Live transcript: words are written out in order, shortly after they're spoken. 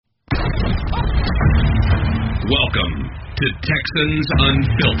Welcome to Texans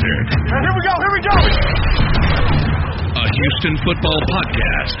Unfiltered. Here we go! A Houston football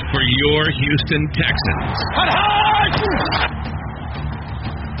podcast for your Houston Texans. All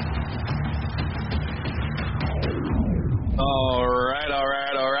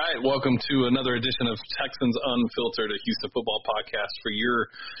right. Welcome to another edition of Texans Unfiltered, a Houston football podcast for your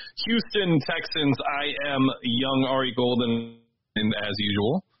Houston Texans. I am young Ari Golden, and as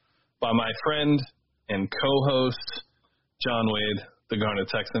usual, by my friend and co-host, John Wade, the Garnet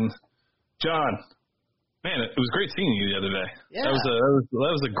Texan. John, man, it was great seeing you the other day. Yeah. That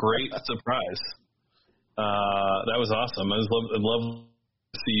was a great surprise. That was awesome. I'd love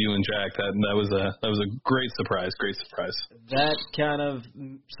to see you and Jack. That was a great surprise. Great surprise. That kind of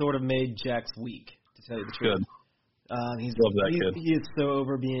sort of made Jack's week, to tell you the truth. Good. Love that kid. He is so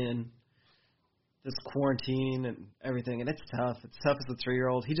over being this quarantine and everything, and it's tough. It's tough as a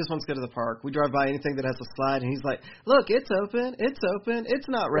 3-year-old. He just wants to go to the park. We drive by anything that has a slide, and he's like, "Look, it's open. It's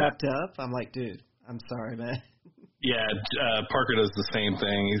not wrapped up." I'm like, "Dude, I'm sorry, man." Yeah, Parker does the same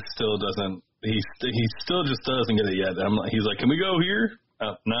thing. He still doesn't. He still just doesn't get it yet. He's like, "Can we go here?"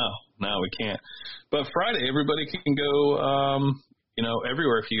 No, we can't. But Friday, everybody can go,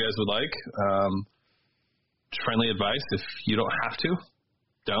 everywhere if you guys would like. Friendly advice: if you don't have to,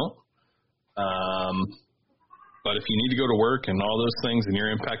 don't. But if you need to go to work and all those things, and you're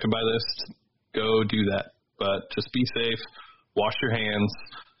impacted by this, go do that. But just be safe. Wash your hands.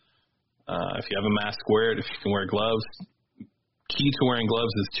 If you have a mask, wear it. If you can wear gloves, key to wearing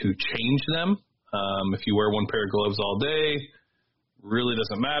gloves is to change them. If you wear one pair of gloves all day, really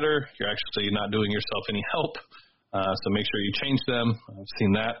doesn't matter. You're actually not doing yourself any help. So make sure you change them. I've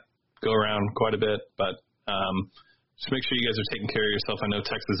seen that go around quite a bit. But just make sure you guys are taking care of yourself. I know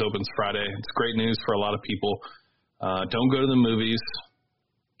Texas opens Friday. It's great news for a lot of people. Don't go to the movies.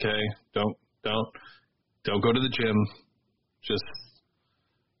 Okay? Don't go to the gym. Just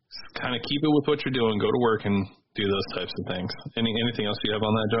kind of keep it with what you're doing. Go to work and do those types of things. Anything else you have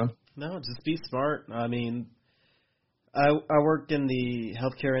on that, John? No, just be smart. I mean, I work in the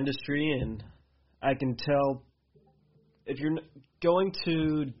healthcare industry, and I can tell if you're going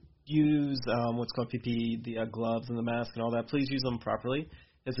to use what's called PPE, the gloves and the mask and all that, please use them properly.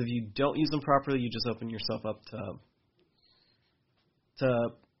 Because if you don't use them properly, you just open yourself up to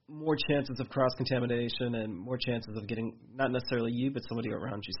more chances of cross-contamination and more chances of getting, not necessarily you, but somebody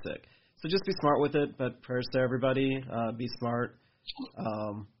around you sick. So just be smart with it, but prayers to everybody. Be smart.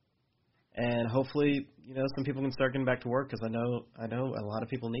 And hopefully, some people can start getting back to work, because I know a lot of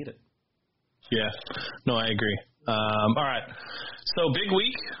people need it. Yeah. No, I agree. All right. So big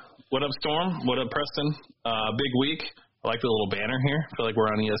week. What up, Storm? What up, Preston? Big week. I like the little banner here. I feel like we're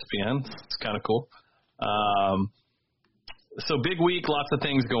on ESPN. It's kind of cool. So big week, lots of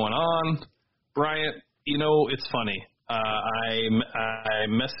things going on. Bryant, it's funny. I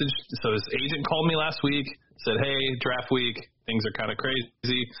messaged, so his agent called me last week, said, "Hey, draft week, things are kind of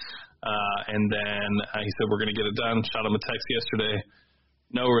crazy." And then he said, "We're going to get it done." Shot him a text yesterday.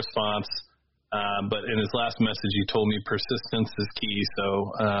 No response. But in his last message, he told me persistence is key.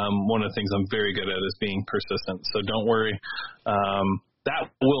 So one of the things I'm very good at is being persistent. So don't worry. That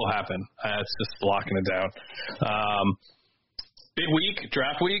will happen. It's just locking it down. Big week,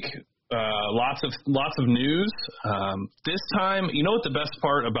 draft week. Lots of news. This time, you know what the best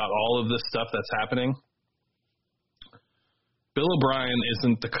part about all of this stuff that's happening? Bill O'Brien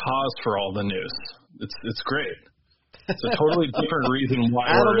isn't the cause for all the news. It's great. It's a totally different reason why.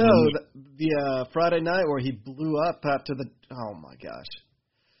 I don't know. The Friday night where he blew up after the. Oh my gosh.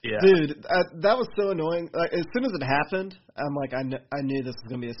 Yeah. Dude, that was so annoying. Like, as soon as it happened, I'm like, I knew this was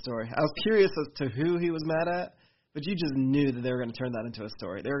gonna be a story. I was curious as to who he was mad at, but you just knew that they were going to turn that into a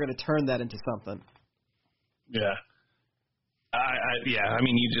story. They were going to turn that into something. Yeah. I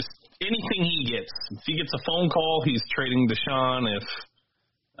mean, you just anything he gets. If he gets a phone call, he's trading Deshaun. If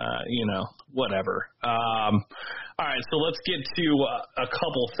whatever. All right, so let's get to a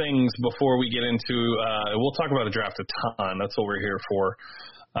couple things before we get into. We'll talk about a draft a ton. That's what we're here for.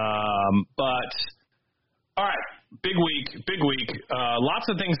 But all right. Big week. Lots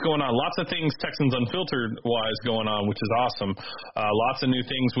of things going on. Lots of things Texans Unfiltered-wise going on, which is awesome. Lots of new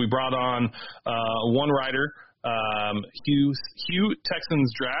things. We brought on one writer, Hugh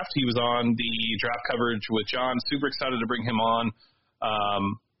Texans Draft. He was on the draft coverage with John. Super excited to bring him on.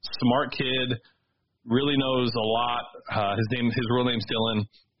 Smart kid, really knows a lot. His real name's Dylan.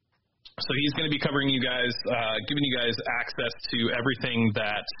 So he's going to be covering you guys, giving you guys access to everything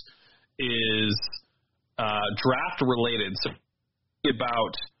that is draft related. So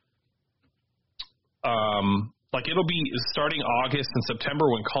about Like, it'll be starting August and September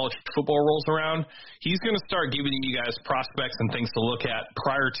when college football rolls around. He's going to start giving you guys prospects and things to look at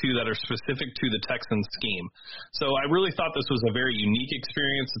prior to that are specific to the Texans scheme. So I really thought this was a very unique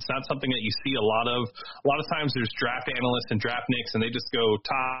experience. It's not something that you see a lot of. A lot of times there's draft analysts and draft nicks, and they just go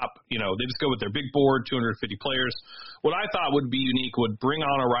top, they just go with their big board, 250 players. What I thought would be unique would bring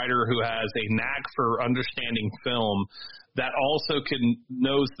on a writer who has a knack for understanding film that also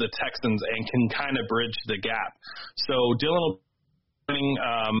knows the Texans and can kind of bridge the gap. So Dylan will be doing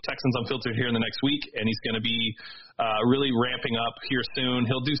Texans Unfiltered here in the next week, and he's going to be really ramping up here soon.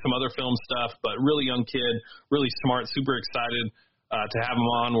 He'll do some other film stuff, but really young kid, really smart, super excited to have him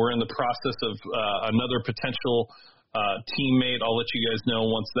on. We're in the process of another potential teammate. I'll let you guys know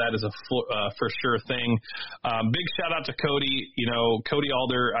once that is a for sure thing. Big shout out to Cody. Cody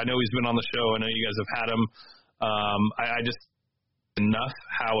Alder, I know he's been on the show. I know you guys have had him. I just enough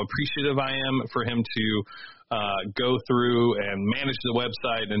how appreciative I am for him to go through and manage the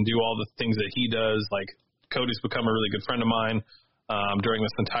website and do all the things that he does. Like, Cody's become a really good friend of mine during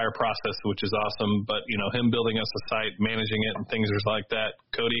this entire process, which is awesome. But, him building us a site, managing it, and things like that.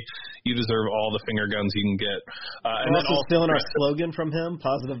 Cody, you deserve all the finger guns you can get. And then also stealing our slogan from him,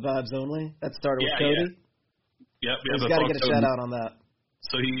 positive vibes only. That started with Cody. Yeah. Yep. He's got to get a shout out on that.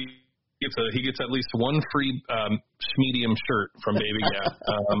 So he gets at least one free medium shirt from Baby Gap.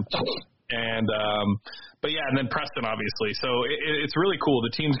 But then Preston, obviously. So it's really cool.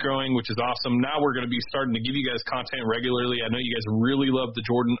 The team's growing, which is awesome. Now we're going to be starting to give you guys content regularly. I know you guys really love the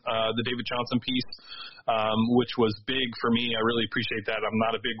David Johnson piece, which was big for me. I really appreciate that. I'm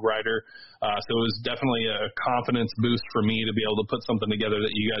not a big writer. So it was definitely a confidence boost for me to be able to put something together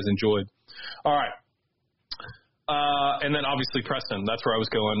that you guys enjoyed. All right. And then obviously Preston, that's where I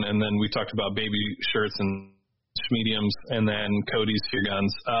was going. And then we talked about baby shirts and mediums, and then Cody's Fear Guns.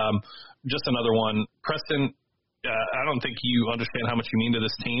 Just another one. Preston, I don't think you understand how much you mean to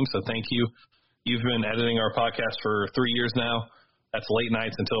this team, so thank you. You've been editing our podcast for 3 years now. That's late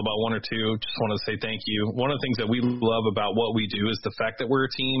nights until about 1 or 2. Just want to say thank you. One of the things that we love about what we do is the fact that we're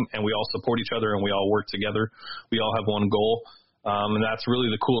a team and we all support each other and we all work together. We all have one goal. And that's really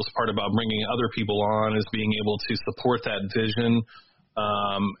the coolest part about bringing other people on, is being able to support that vision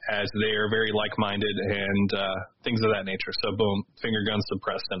as they are very like-minded and things of that nature. So, boom, finger guns to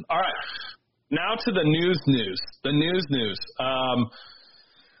Preston. All right, now to the news. The news.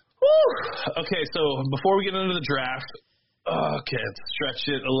 Okay, so before we get into the draft, let's stretch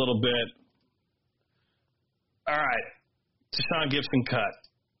it a little bit. All right, Tashaun Gipson cut.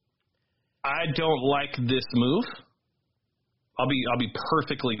 I don't like this move. I'll be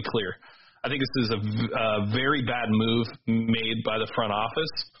perfectly clear. I think this is a very bad move made by the front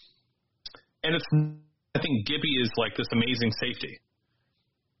office. And I think Gippy is like this amazing safety.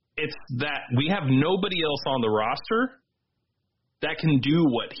 It's that we have nobody else on the roster that can do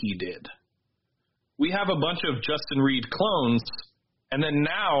what he did. We have a bunch of Justin Reed clones, and then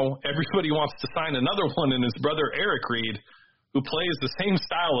now everybody wants to sign another one in his brother Eric Reed, who plays the same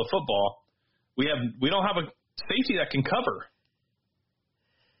style of football. We don't have a safety that can cover.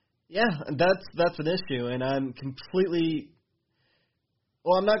 Yeah, that's an issue, and I'm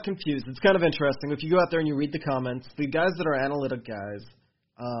not confused. It's kind of interesting. If you go out there and you read the comments, the guys that are analytic guys,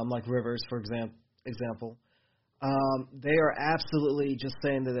 like Rivers, for example, they are absolutely just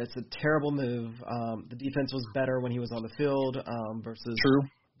saying that it's a terrible move. The defense was better when he was on the field versus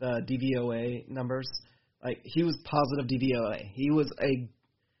the DVOA numbers. Like, he was positive DVOA. He was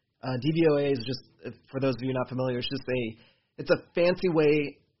DVOA is just, for those of you not familiar, it's a fancy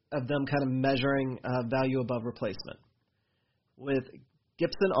way of them kind of measuring value above replacement. With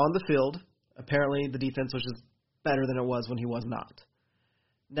Gipson on the field, apparently the defense was just better than it was when he was not.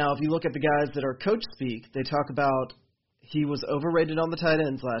 Now, if you look at the guys that are coach speak, they talk about he was overrated on the tight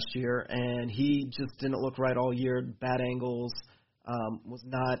ends last year, and he just didn't look right all year, bad angles, was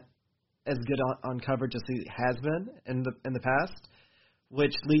not as good on coverage as he has been in the past,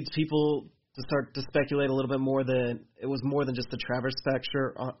 which leads people to start to speculate a little bit more that it was more than just a traverse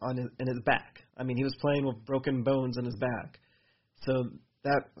fracture in his back. I mean, he was playing with broken bones in his back. So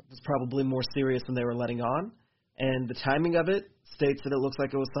that was probably more serious than they were letting on. And the timing of it states that it looks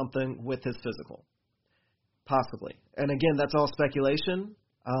like it was something with his physical. Possibly. And again, that's all speculation.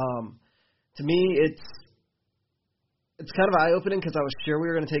 To me, it's kind of eye-opening because I was sure we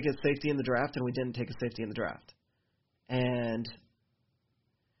were going to take a safety in the draft, and we didn't take a safety in the draft. And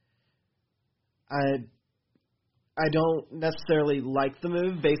I don't necessarily like the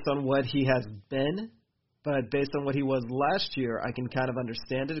move based on what he has been, but based on what he was last year, I can kind of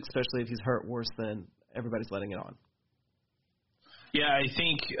understand it, especially if he's hurt worse than everybody's letting it on. Yeah, I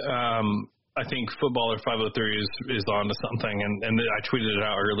think I think Footballer 503 is on to something, and I tweeted it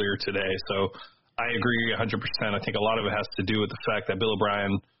out earlier today. So I agree 100%. I think a lot of it has to do with the fact that Bill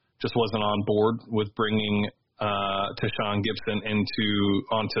O'Brien just wasn't on board with bringing Tashaun Gipson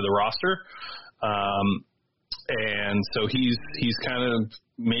onto the roster. And so he's kind of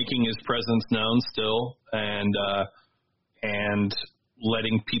making his presence known still, and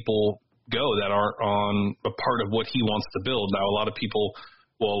letting people go that aren't on a part of what he wants to build. Now, a lot of people,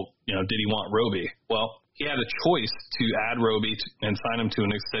 did he want Roby? Well, he had a choice to add Roby and sign him to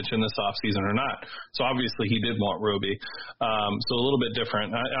an extension this offseason or not. So obviously he did want Roby. So a little bit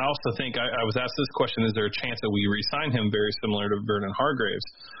different. I also think I was asked this question: is there a chance that we re-sign him, very similar to Vernon Hargreaves?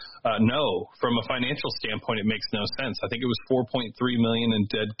 No. From a financial standpoint, it makes no sense. I think it was $4.3 million in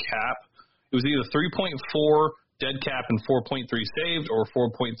dead cap. It was either 3.4 dead cap and 4.3 saved, or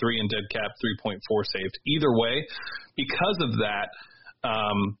 4.3 in dead cap, 3.4 saved. Either way, because of that,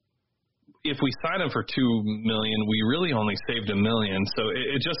 if we sign him for $2 million, we really only saved $1 million. So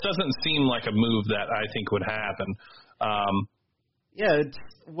it just doesn't seem like a move that I think would happen.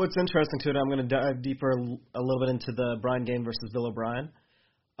 What's interesting to it, I'm going to dive deeper a little bit into the Brian Game versus Bill O'Brien.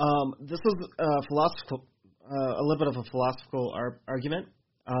 This was a little bit of a philosophical argument.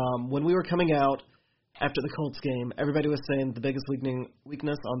 When we were coming out after the Colts game, everybody was saying the biggest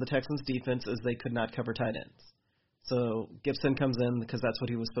weakness on the Texans' defense is they could not cover tight ends. So Gipson comes in because that's what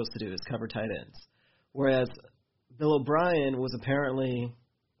he was supposed to do, is cover tight ends. Whereas Bill O'Brien was apparently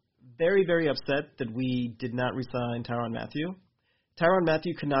very, very upset that we did not re-sign Tyrann Mathieu. Tyrann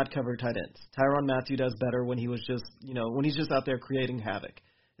Mathieu could not cover tight ends. Tyrann Mathieu does better when he was just, when he's just out there creating havoc.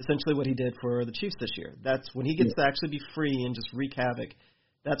 Essentially what he did for the Chiefs this year. That's when he gets to actually be free and just wreak havoc.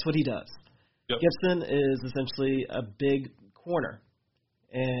 That's what he does. Yep. Gipson is essentially a big corner.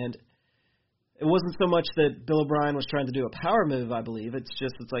 And it wasn't so much that Bill O'Brien was trying to do a power move, I believe. It's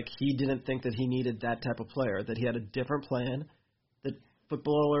like he didn't think that he needed that type of player, that he had a different plan that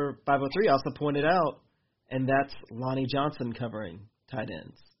Footballer 503 also pointed out, and that's Lonnie Johnson covering tight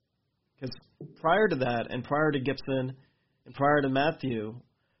ends. Because prior to that, and prior to Gipson, and prior to Mathieu,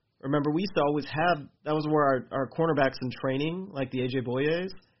 remember, we used to always have – that was where our cornerbacks in training, like the A.J.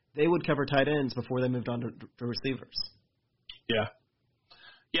 Boyes, they would cover tight ends before they moved on to receivers. Yeah.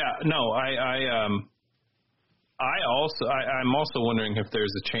 Yeah, no, I'm also wondering if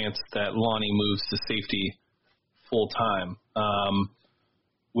there's a chance that Lonnie moves to safety full time.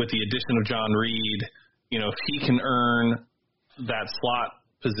 With the addition of John Reed, if he can earn that slot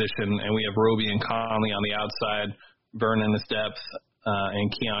position, and we have Roby and Conley on the outside, Vernon as depth,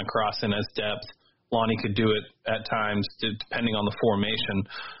 and Keon Crossan as depth, Lonnie could do it at times, depending on the formation.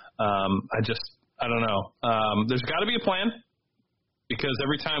 I don't know. There's got to be a plan. Because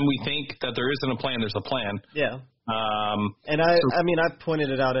every time we think that there isn't a plan, there's a plan. Yeah. And I pointed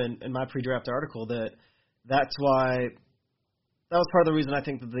it out in my pre-draft article that's why that was part of the reason I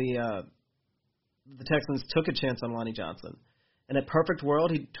think that the Texans took a chance on Lonnie Johnson. In a perfect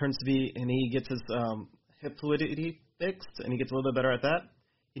world, he turns to be, and he gets his hip fluidity fixed, and he gets a little bit better at that.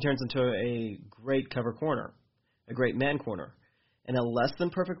 He turns into a great cover corner, a great man corner. In a less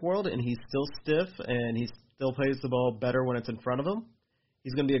than perfect world, and he's still stiff, and he still plays the ball better when it's in front of him,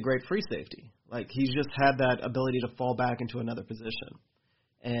 he's going to be a great free safety. Like, he's just had that ability to fall back into another position.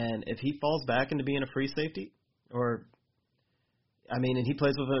 And if he falls back into being a free safety, and he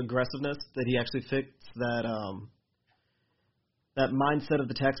plays with an aggressiveness that he actually fits that mindset of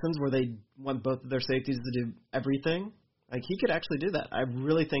the Texans where they want both of their safeties to do everything, like, he could actually do that. I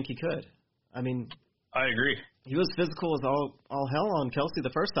really think he could. I agree. He was physical as all hell on Kelsey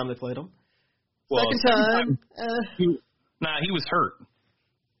the first time they played him. Well, Second time. He was hurt.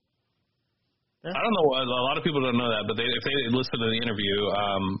 Yeah. I don't know. A lot of people don't know that, but if they listened to the interview,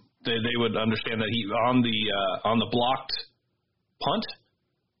 they would understand that he on the blocked punt,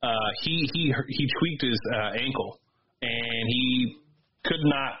 he tweaked his ankle, and he could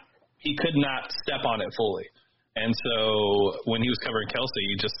not step on it fully. And so when he was covering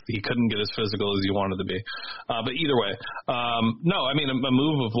Kelsey, he couldn't get as physical as he wanted to be. But either way, no, a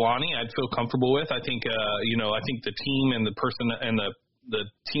move of Lonnie I'd feel comfortable with. I think I think the team and the person and the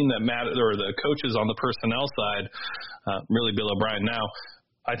team that matters, or the coaches on the personnel side, really Bill O'Brien now,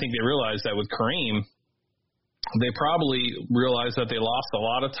 I think they realized that with Kareem, they probably realized that they lost a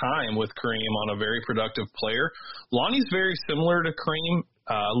lot of time with Kareem on a very productive player. Lonnie's very similar to Kareem,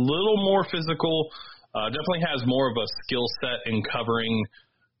 a little more physical. Definitely has more of a skill set in covering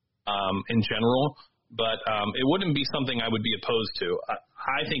in general, but it wouldn't be something I would be opposed to.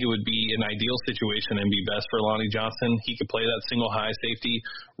 I think it would be an ideal situation and be best for Lonnie Johnson. He could play that single high safety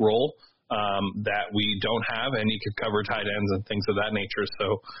role that we don't have, and he could cover tight ends and things of that nature.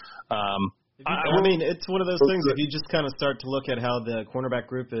 So I mean, it's one of those things. If you just kind of start to look at how the cornerback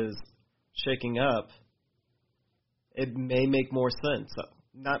group is shaking up, it may make more sense.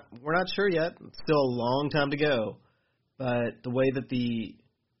 We're not sure yet. It's still a long time to go. But the way that the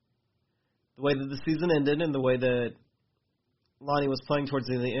season ended and the way that Lonnie was playing towards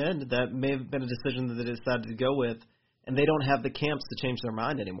the end, that may have been a decision that they decided to go with, and they don't have the camps to change their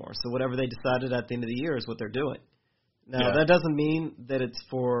mind anymore. So whatever they decided at the end of the year is what they're doing. Now, that doesn't mean that it's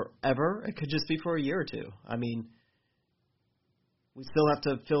forever. It could just be for a year or two. I mean, we still have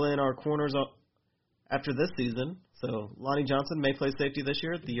to fill in our corners after this season. So Lonnie Johnson may play safety this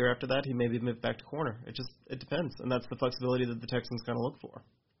year. The year after that, he may be moved back to corner. It depends, and that's the flexibility that the Texans kind of look for.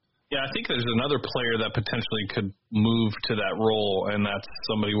 Yeah, I think there's another player that potentially could move to that role, and that's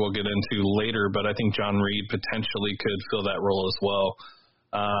somebody we'll get into later, but I think John Reed potentially could fill that role as well.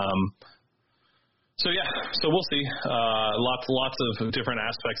 So we'll see. Lots of different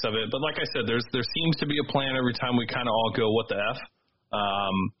aspects of it. But like I said, there seems to be a plan every time we kind of all go, what the F?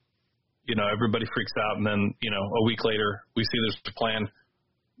 Everybody freaks out, and then, a week later we see there's a plan.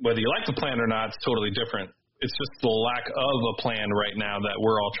 Whether you like the plan or not, it's totally different. It's just the lack of a plan right now that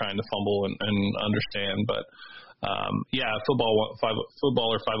we're all trying to fumble and understand. But, football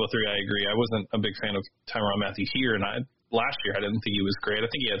or 503, I agree. I wasn't a big fan of Tyrann Mathieu here, and last year I didn't think he was great. I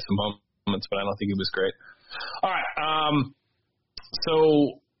think he had some moments, but I don't think he was great. All right.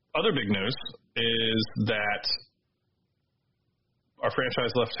 So other big news is that our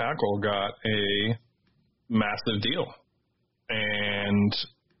franchise left tackle got a massive deal. And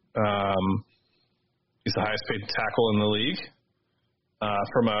he's the highest paid tackle in the league.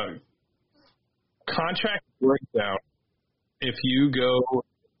 From a contract breakdown, if you go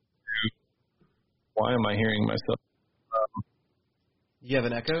to, why am I hearing myself? You have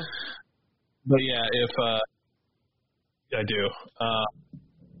an echo? But yeah, I do.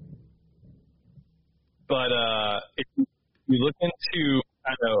 If you look into, I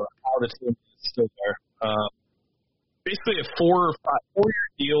don't know how the team is still there. Basically a 4-year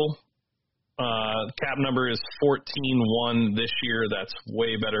deal. Cap number is 14-1 this year. That's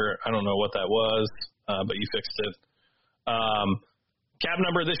way better. I don't know what that was, but you fixed it. Cap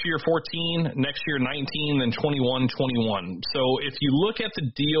number this year 14, next year 19, then 21. So if you look at the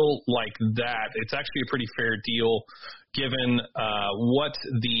deal like that, it's actually a pretty fair deal given what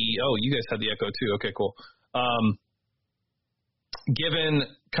you guys had the echo too. Okay, cool. Given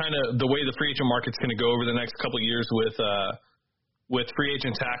kind of the way the free agent market's going to go over the next couple of years with free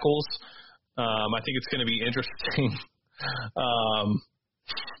agent tackles, I think it's going to be interesting.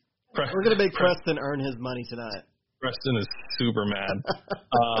 We're going to make Preston earn his money tonight. Preston is super mad.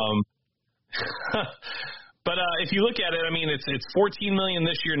 But if you look at it, I mean, it's $14 million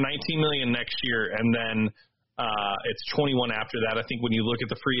this year, $19 million next year, and then it's 21 after that. I think when you look at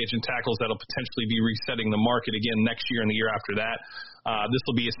the free agent tackles, that'll potentially be resetting the market again next year and the year after that. This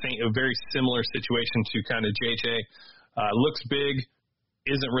will be a very similar situation to kind of JJ. Looks big,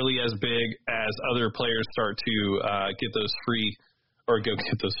 isn't really as big as other players start to get those free. Or go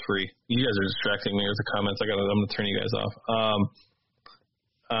get those free. You guys are distracting me with the comments. I'm going to turn you guys off.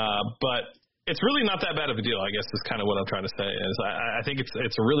 But it's really not that bad of a deal, I guess, is kind of what I'm trying to say. Is I think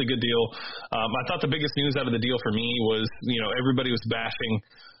it's a really good deal. I thought the biggest news out of the deal for me was, everybody was bashing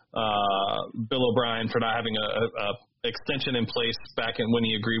Bill O'Brien for not having a extension in place back when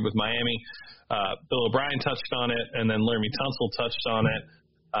he agreed with Miami. Bill O'Brien touched on it, and then Laremy Tunsil touched on it.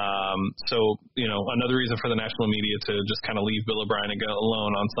 So, another reason for the national media to just kind of leave Bill O'Brien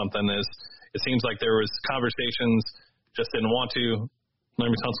alone on something is it seems like there was conversations, just didn't want to.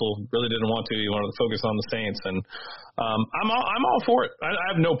 Laremy Tunsil really didn't want to. He wanted to focus on the Saints, and I'm all for it.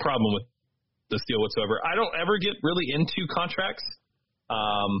 I have no problem with this deal whatsoever. I don't ever get really into contracts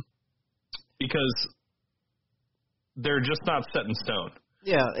because they're just not set in stone.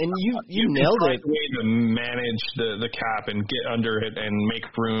 Yeah, and you nailed it. A way to manage the cap and get under it and make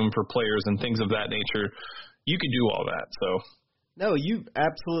room for players and things of that nature. You can do all that. So no, you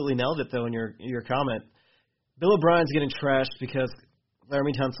absolutely nailed it though in your comment. Bill O'Brien's getting trashed because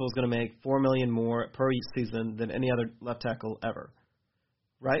Laremy Tunsil is going to make $4 million more per season than any other left tackle ever,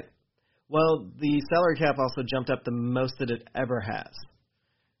 right? Well, the salary cap also jumped up the most that it ever has.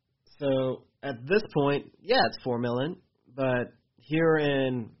 So at this point, yeah, it's $4 million, but here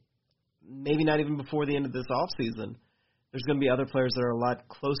in maybe not even before the end of this offseason, there's going to be other players that are a lot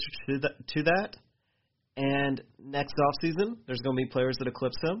closer to that. And next offseason, there's going to be players that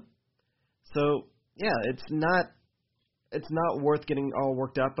eclipse him. So, yeah, it's not worth getting all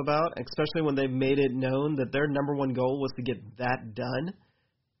worked up about, especially when they've made it known that their number one goal was to get that done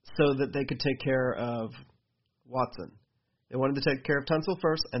so that they could take care of Watson. They wanted to take care of Tunsil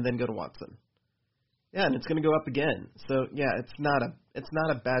first and then go to Watson. Yeah, and it's going to go up again. So yeah, it's not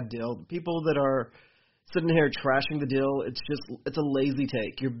a bad deal. The people that are sitting here trashing the deal, it's a lazy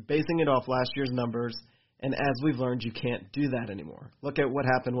take. You're basing it off last year's numbers, and as we've learned, you can't do that anymore. Look at what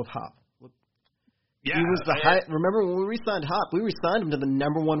happened with Hop. Yeah, he was remember when we re-signed Hop, we re-signed him to the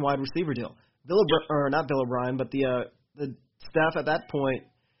number one wide receiver deal. Not Bill O'Brien, but the staff at that point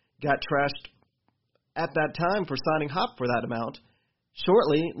got trashed at that time for signing Hop for that amount.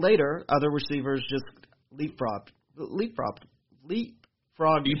 Shortly later, other receivers just leapfrogged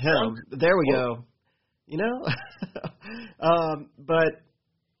him. There we go. You know? But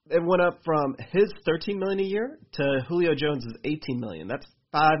it went up from his $13 million a year to Julio Jones' $18 million. That's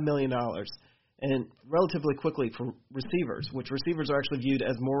 $5 million. And relatively quickly for receivers, which receivers are actually viewed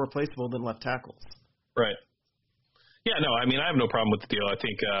as more replaceable than left tackles. Right. Yeah, no, I mean, I have no problem with the deal. I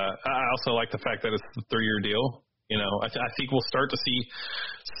think I also like the fact that it's a 3-year deal. You know, I think we'll start to see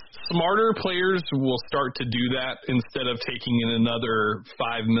smarter players will start to do that instead of taking in another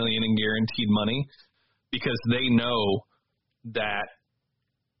 $5 million in guaranteed money, because they know that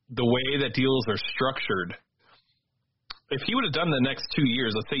the way that deals are structured, if he would have done the next 2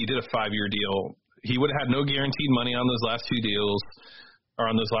 years, let's say he did a 5-year deal, he would have had no guaranteed money on those last 2 deals, or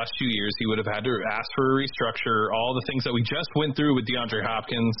on those last 2 years. He would have had to ask for a restructure, all the things that we just went through with DeAndre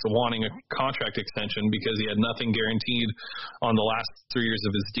Hopkins wanting a contract extension because he had nothing guaranteed on the last 3 years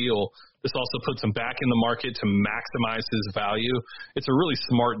of his deal. This also puts him back in the market to maximize his value. It's a really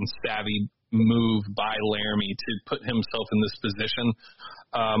smart and savvy move by Laramie to put himself in this position.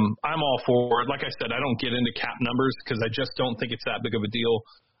 I'm all for it. Like I said, I don't get into cap numbers because I just don't think it's that big of a deal.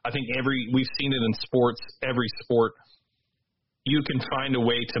 I think we've seen it in sports, every sport. You can find a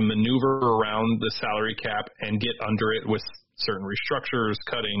way to maneuver around the salary cap and get under it with certain restructures,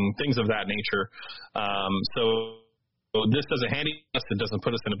 cutting, things of that nature. So this doesn't handy us. It doesn't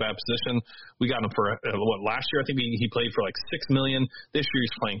put us in a bad position. We got him for last year? I think he played for like $6 million. This year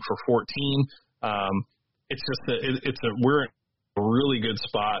he's playing for 14. It's just we're in a really good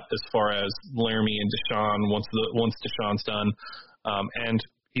spot as far as Laramie and Deshaun once Deshaun's done, and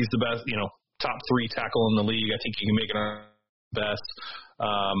he's the best, top 3 tackle in the league. I think he can make it our best.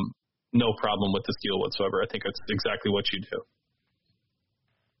 No problem with this deal whatsoever. I think it's exactly what you do.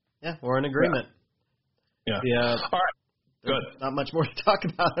 Yeah, we're in agreement. Yeah. All right. Good. Not much more to talk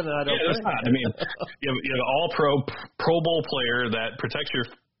about it. I don't think. Not. I mean, you have an All-Pro Bowl player that protects your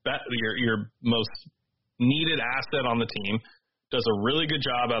most needed asset on the team. Does a really good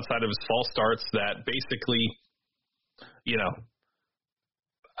job outside of his false starts. That basically,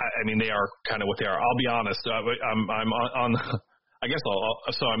 I mean, they are kind of what they are. I'll be honest. I'm on. I guess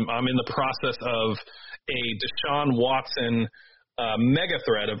I'm in the process of a Deshaun Watson mega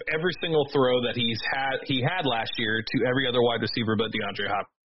thread of every single throw that he had last year to every other wide receiver but DeAndre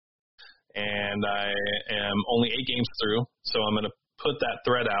Hopkins. And I am only 8 games through, so I'm going to put that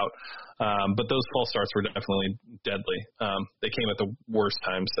thread out. But those false starts were definitely deadly. They came at the worst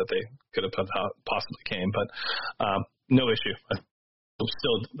times that they could have possibly came, but no issue.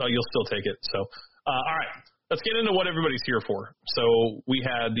 You'll still take it. So, all right, let's get into what everybody's here for. So we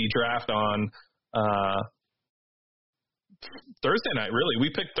had the draft on Thursday night. Really, we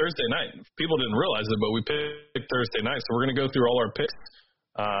picked Thursday night. People didn't realize it, but we picked Thursday night. So we're going to go through all our picks,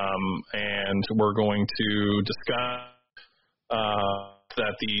 and we're going to discuss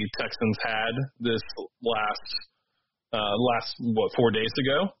that the Texans had this last 4 days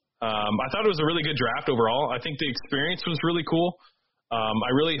ago. I thought it was a really good draft overall. I think the experience was really cool.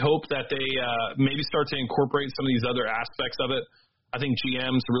 I really hope that they maybe start to incorporate some of these other aspects of it. I think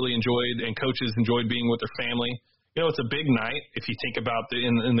GMs really enjoyed and coaches enjoyed being with their family. It's a big night if you think about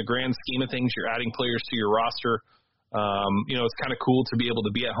in the grand scheme of things. You're adding players to your roster. It's kind of cool to be able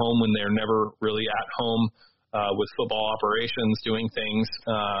to be at home when they're never really at home with football operations, doing things.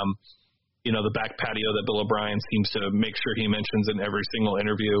 The back patio that Bill O'Brien seems to make sure he mentions in every single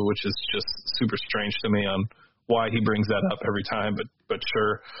interview, which is just super strange to me on why he brings that up every time, but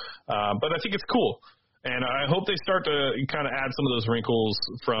sure. But I think it's cool. And I hope they start to kind of add some of those wrinkles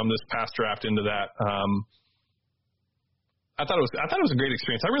from this past draft into that. I thought it was a great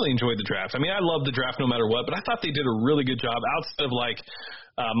experience. I really enjoyed the draft. I mean, I love the draft no matter what, but I thought they did a really good job outside of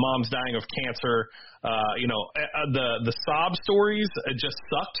moms dying of cancer. The sob stories just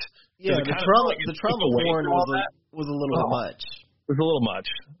sucked. Yeah, the trauma porn was a little much. It was a little much.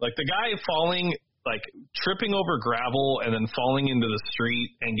 Like the guy falling, tripping over gravel and then falling into the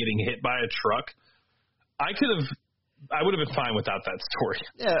street and getting hit by a truck. I would have been fine without that story.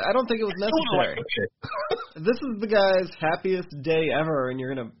 Yeah, I don't think it was necessary. This is the guy's happiest day ever, and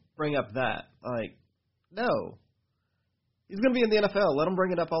you're going to bring up that. No. He's going to be in the NFL. Let him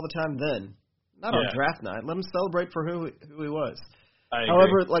bring it up all the time then. not on draft night. Let him celebrate for who he was. I agree.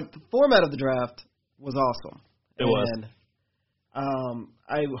 However, like, the format of the draft was awesome. It was.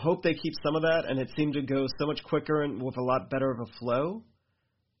 I hope they keep some of that, and it seemed to go so much quicker and with a lot better of a flow.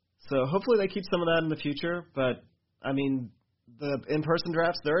 So hopefully they keep some of that in the future. But, I mean, the in-person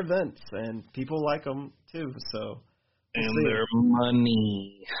drafts, they're events, and people like them too. So they're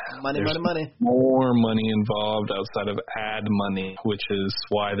money. There's money. More money involved outside of ad money, which is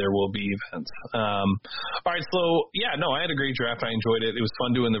why there will be events. All right, so, I had a great draft. I enjoyed it. It was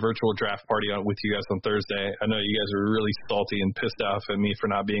fun doing the virtual draft party with you guys on Thursday. I know you guys were really salty and pissed off at me for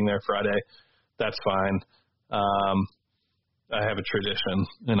not being there Friday. That's fine. I have a tradition,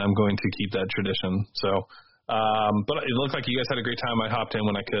 and I'm going to keep that tradition. So, but it looked like you guys had a great time. I hopped in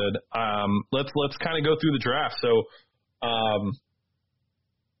when I could. Let's kind of go through the draft. So,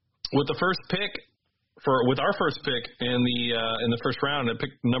 with the first pick with our first pick in the first round at pick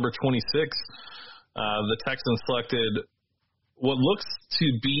number 26, the Texans selected what looks to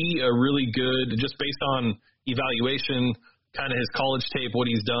be a really good, just based on evaluation, kind of his college tape, what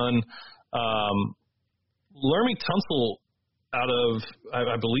he's done. Laremy Tunsil out of,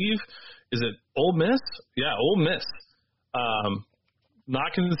 I believe, is it Ole Miss? Yeah, Ole Miss.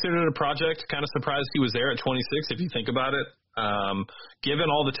 Not considered a project. Kind of surprised he was there at 26, if you think about it. Given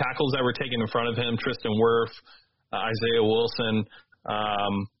all the tackles that were taken in front of him, Tristan Wirth, Isaiah Wilson,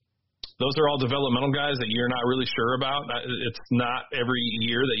 those are all developmental guys that you're not really sure about. It's not every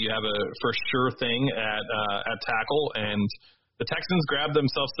year that you have a for sure thing at tackle, and the Texans grabbed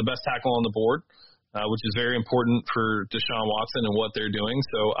themselves the best tackle on the board, which is very important for Deshaun Watson and what they're doing.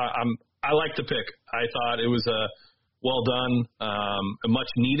 So I like the pick. I thought it was a well done, a much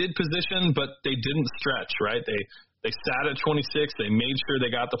needed position, but they didn't stretch, right? They sat at 26. They made sure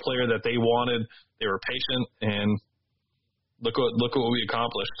they got the player that they wanted. They were patient, and look what we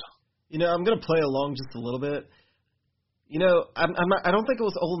accomplished. I'm going to play along just a little bit. I don't think it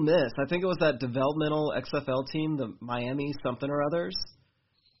was Ole Miss. I think it was that developmental XFL team, the Miami something or others.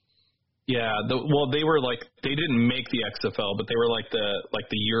 Yeah, they were like, they didn't make the XFL, but they were like the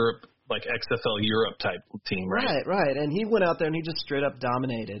Europe, like XFL Europe type team, right? Right. And he went out there and he just straight up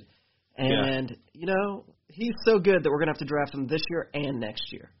dominated. And he's so good that we're gonna have to draft him this year and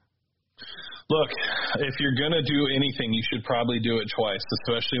next year. Look, if you're gonna do anything, you should probably do it twice,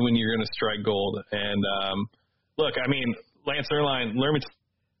 especially when you're gonna strike gold. And look, I mean, Lance Erline,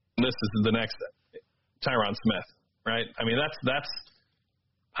 this is the next Tyron Smith, right? I mean, that's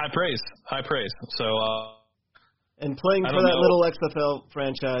high praise. So, and playing for that little XFL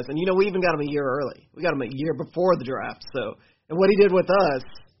franchise, and we even got him a year early. We got him a year before the draft. So, and what he did with us,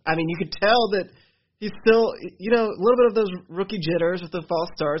 I mean, you could tell that he's still, a little bit of those rookie jitters with the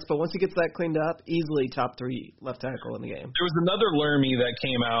false starts, but once he gets that cleaned up, easily top 3 left tackle in the game. There was another Laremy that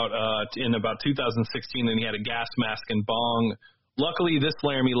came out in about 2016, and he had a gas mask and bong. Luckily, this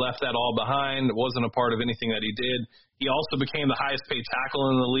Laremy left that all behind. It wasn't a part of anything that he did. He also became the highest paid tackle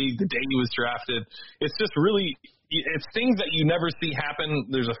in the league the day he was drafted. It's just really, it's things that you never see happen.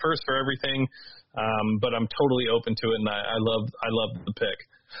 There's a first for everything, but I'm totally open to it, and I love the pick.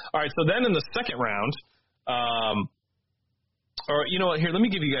 All right, so then in the second round, or you know what? Here, let me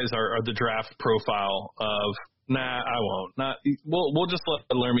give you guys the draft profile of. Nah, I won't. We'll just let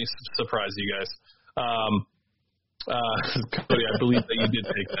Laremy surprise you guys. Cody, I believe that you did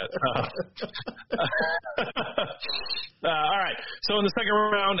take that. All right. So in the second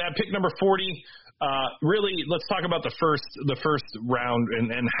round, at pick number 40, really, let's talk about the first round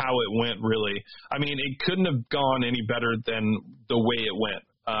and how it went. Really, I mean, it couldn't have gone any better than the way it went.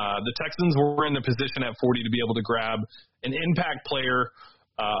 The Texans were in a position at 40 to be able to grab an impact player,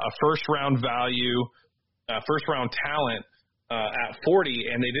 a first round value, first round talent. At 40,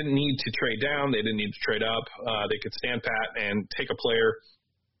 and they didn't need to trade down. They didn't need to trade up. They could stand pat and take a player.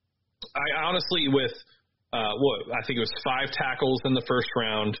 I honestly, with I think it was 5 tackles in the first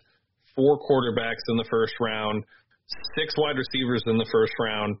round, 4 quarterbacks in the first round, 6 wide receivers in the first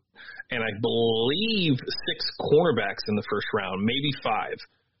round, and I believe 6 cornerbacks in the first round, maybe 5.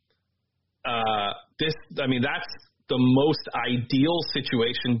 That's the most ideal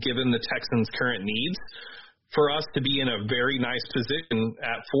situation given the Texans' current needs, for us to be in a very nice position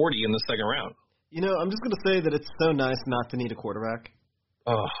at 40 in the second round. I'm just going to say that it's so nice not to need a quarterback.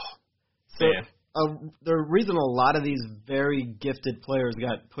 Oh, so, man. The reason a lot of these very gifted players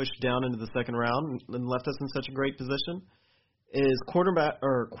got pushed down into the second round and left us in such a great position is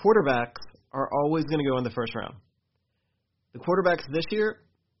quarterbacks are always going to go in the first round. The quarterbacks this year,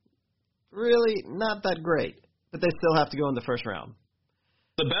 really not that great, but they still have to go in the first round.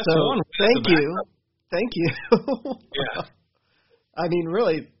 The best one. Thank you. Yeah. I mean,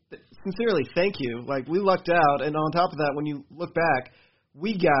 really, sincerely, thank you. Like, we lucked out, and on top of that, when you look back,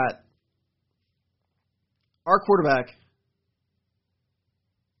 we got our quarterback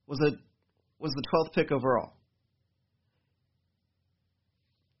was the 12th pick overall.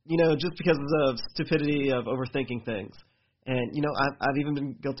 Just because of the stupidity of overthinking things. And, I've even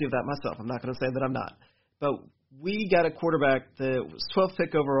been guilty of that myself. I'm not going to say that I'm not. But we got a quarterback that was 12th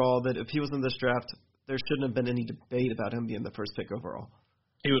pick overall, that if he was in this draft, there shouldn't have been any debate about him being the first pick overall.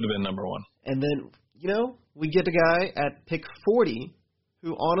 He would have been number one. And then, we get a guy at pick 40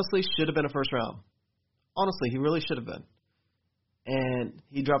 who honestly should have been a first round. Honestly, he really should have been. And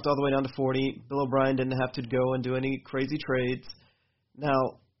he dropped all the way down to 40. Bill O'Brien didn't have to go and do any crazy trades.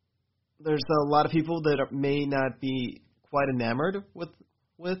 Now, there's a lot of people that may not be quite enamored with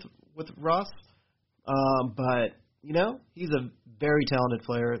Ross, but he's a very talented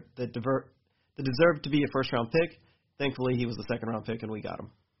player that deserved to be a first-round pick. Thankfully, he was a second-round pick, and we got him.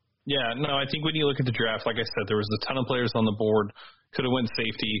 Yeah, no, I think when you look at the draft, like I said, there was a ton of players on the board. Could have went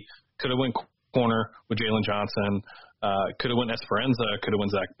safety, could have went corner with Jalen Johnson, could have went Esperanza, could have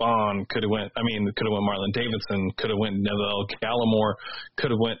went Zach Bond, could have went Marlon Davidson, could have went Neville Gallimore,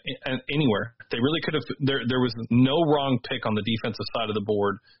 could have went anywhere. They really could have. There was no wrong pick on the defensive side of the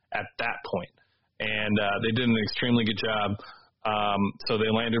board at that point, and they did an extremely good job. So they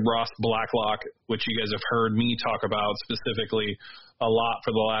landed Ross Blacklock, which you guys have heard me talk about specifically a lot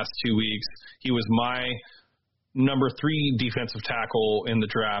for the last 2 weeks. He was my number 3 defensive tackle in the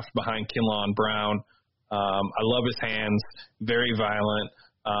draft behind Kinlaw Brown. I love his hands, very violent.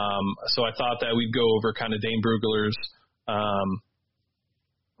 So I thought that we'd go over kind of Dane Brugler's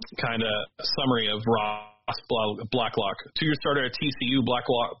kind of summary of Ross Blacklock. 2-year starter at TCU,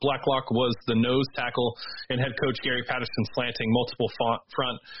 Blacklock was the nose tackle and head coach Gary Patterson slanting multiple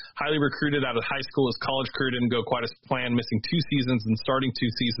front. Highly recruited out of high school. His college career didn't go quite as planned, missing 2 seasons and starting 2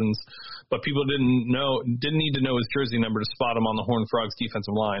 seasons. But people didn't need to know his jersey number to spot him on the Horned Frogs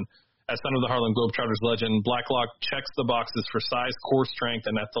defensive line. As son of the Harlem Globetrotters legend, Blacklock checks the boxes for size, core strength,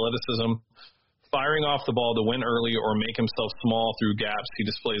 and athleticism. Firing off the ball to win early or make himself small through gaps, he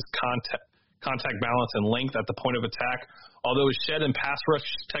displays contact balance and length at the point of attack. Although his shed and pass rush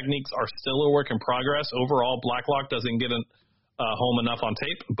techniques are still a work in progress, overall Blacklock doesn't get home enough on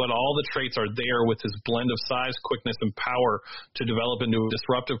tape, but all the traits are there with his blend of size, quickness, and power to develop into a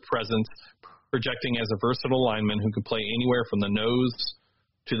disruptive presence, projecting as a versatile lineman who can play anywhere from the nose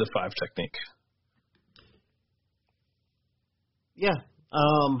to the 5 technique. Yeah.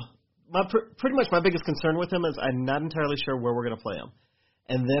 Pretty much my biggest concern with him is I'm not entirely sure where we're going to play him.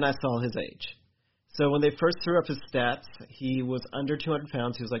 And then I saw his age. So when they first threw up his stats, he was under 200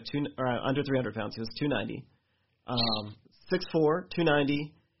 pounds. He was like under 300 pounds. He was 290. 6'4",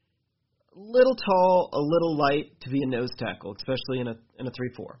 290. A little tall, a little light to be a nose tackle, especially in a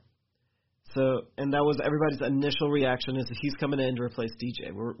 3-4. So, and that was everybody's initial reaction is he's coming in to replace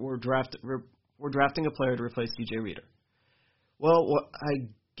DJ. We're drafting a player to replace DJ Reader. Well, I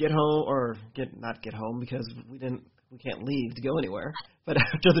not get home because we can't leave to go anywhere. But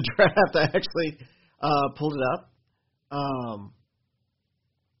after the draft, I actually pulled it up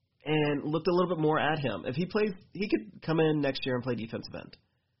and looked a little bit more at him. If he plays, he could come in next year and play defensive end,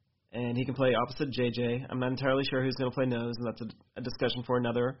 and he can play opposite JJ. I'm not entirely sure who's going to play nose, and that's a discussion for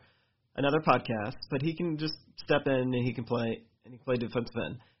another podcast. But he can just step in and he can play defensive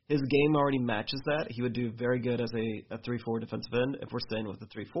end. His game already matches that. He would do very good as a 3-4 defensive end if we're staying with the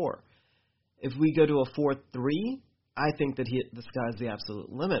 3-4. If we go to a 4-3, I think that the sky's the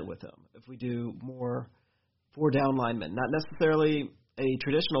absolute limit with him. If we do more 4-down linemen, not necessarily a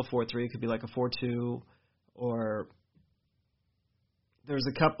traditional 4-3, it could be like a 4-2, or there's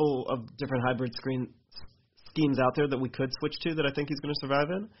a couple of different hybrid schemes out there that we could switch to that I think he's going to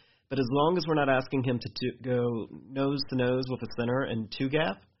survive in. But as long as we're not asking him to go nose to nose with a center and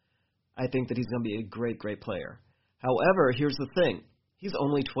 2-gap, I think that he's going to be a great, great player. However, here's the thing. He's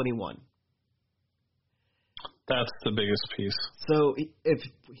only 21. That's the biggest piece. So if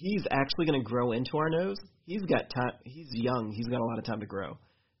he's actually going to grow into our nose, he's got time. He's young. He's got a lot of time to grow.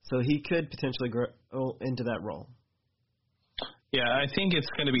 So he could potentially grow into that role. Yeah, I think it's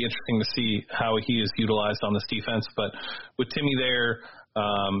going to be interesting to see how he is utilized on this defense. But with Timmy there,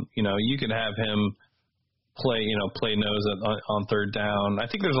 you can have him play nose on 3rd down. I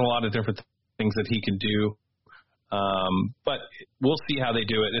think there's a lot of different things that he can do. But we'll see how they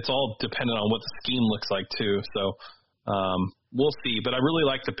do it. It's all dependent on what the scheme looks like too. So we'll see. But I really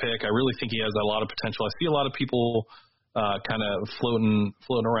like the pick. I really think he has a lot of potential. I see a lot of people kind of floating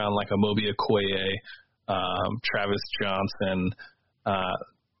around like a Moby Okoye, Travis Johnson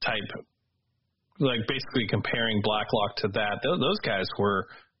type, like basically comparing Blacklock to that. Those guys were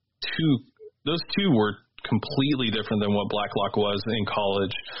those two were completely different than what Blacklock was in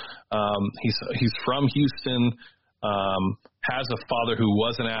college. He's from Houston, has a father who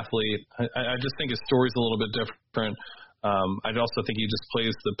was an athlete. I just think his story's a little bit different. I also think he just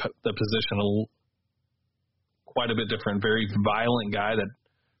plays the position quite a bit different. Very violent guy that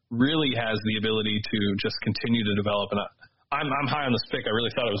really has the ability to just continue to develop. And I'm high on this pick. I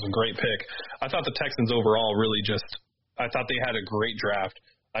really thought it was a great pick. I thought the Texans overall I thought they had a great draft.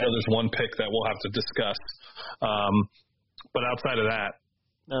 I know there's one pick that we'll have to discuss. But outside of that.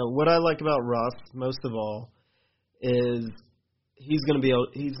 What I like about Russ most of all is he's going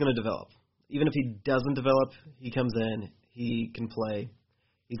to develop. Even if he doesn't develop, he comes in, he can play.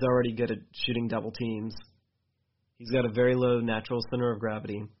 He's already good at shooting double teams. He's got a very low natural center of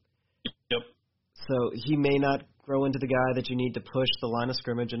gravity. Yep. So he may not grow into the guy that you need to push the line of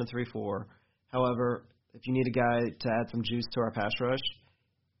scrimmage in a 3-4. However, if you need a guy to add some juice to our pass rush,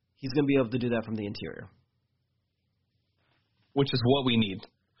 he's going to be able to do that from the interior. Which is what we need.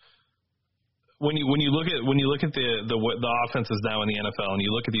 When you look at the offenses now in the NFL and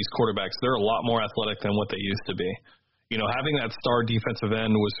you look at these quarterbacks, they're a lot more athletic than what they used to be. Having that star defensive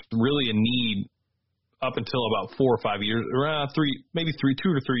end was really a need up until about 4 or 5 years, around 2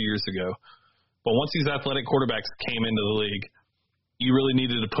 to 3 years ago. But once these athletic quarterbacks came into the league, you really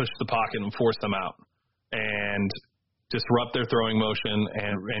needed to push the pocket and force them out and disrupt their throwing motion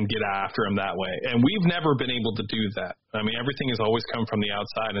and get after them that way. And we've never been able to do that. I mean, everything has always come from the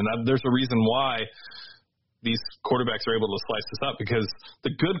outside, and there's a reason why these quarterbacks are able to slice this up, because the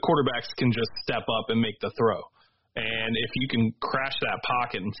good quarterbacks can just step up and make the throw. And if you can crash that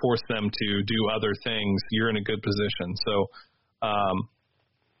pocket and force them to do other things, you're in a good position. So I'm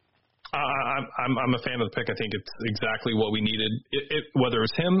a fan of the pick. I think it's exactly what we needed. Whether it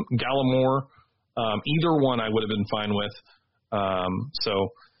was him, Gallimore, either one I would have been fine with.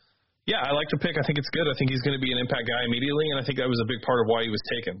 Yeah, I like the pick. I think it's good. I think he's going to be an impact guy immediately, and I think that was a big part of why he was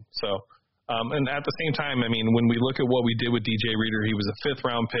taken. So, and at the same time, I mean, when we look at what we did with DJ Reader, he was a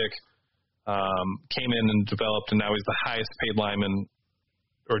 5th-round pick, came in and developed, and now he's the highest-paid lineman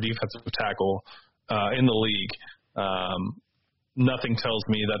or defensive tackle in the league. Nothing tells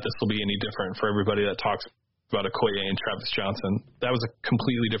me that this will be any different for everybody that talks about Okoye and Travis Johnson. That was a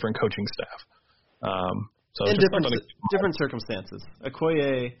completely different coaching staff. So in different circumstances.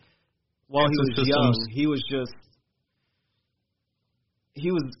 Okoye, while he was young,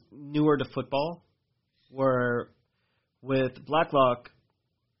 he was newer to football, where with Blacklock,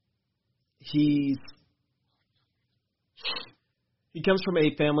 he comes from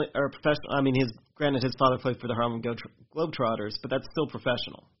a family or professional. I mean, granted his father played for the Harlem Globetrotters, but that's still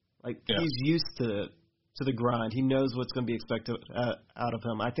professional. He's used to the grind. He knows what's going to be expected out of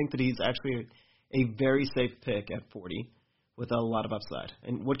him. I think that he's actually a very safe pick at 40 with a lot of upside.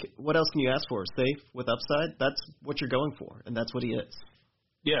 And what else can you ask for? Safe with upside? That's what you're going for, and that's what he is.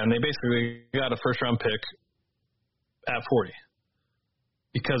 Yeah, and they basically got a first-round pick at 40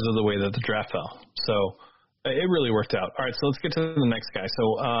 because of the way that the draft fell. So it really worked out. All right, so let's get to the next guy.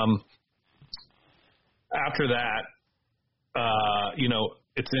 So after that,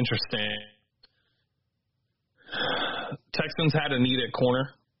 it's interesting. Texans had a need at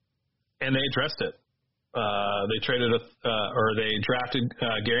corner, and they addressed it. They drafted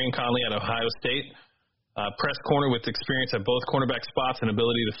Garyon Conley at Ohio State. Press corner with experience at both cornerback spots and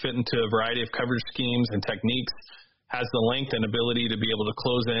ability to fit into a variety of coverage schemes and techniques. Has the length and ability to be able to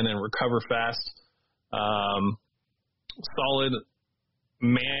close in and recover fast. Solid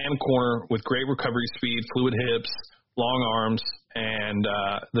man corner with great recovery speed, fluid hips, long arms, and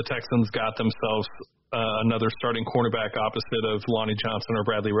the Texans got themselves another starting cornerback opposite of Lonnie Johnson or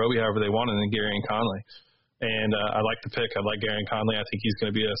Bradley Roby, however they wanted, and Garyon Conley. And I like the pick. I like Garyon Conley. I think he's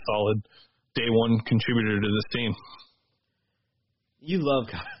going to be a solid day one contributor to this team. You love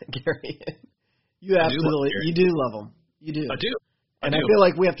Garyon. You do love him. You do. I do. I feel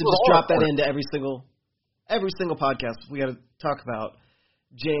like we have to just drop that into every single podcast. We got to talk about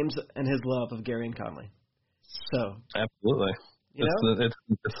James and his love of Garyon Conley. So absolutely,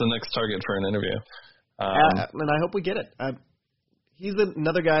 it's the next target for an interview. And I hope we get it. He's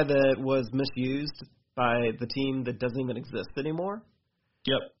another guy that was misused by the team that doesn't even exist anymore.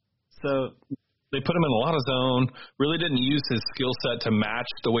 Yep. So they put him in a lot of zone, really didn't use his skill set to match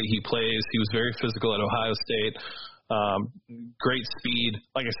the way he plays. He was very physical at Ohio State, great speed,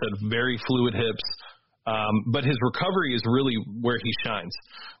 like I said, very fluid hips. But his recovery is really where he shines.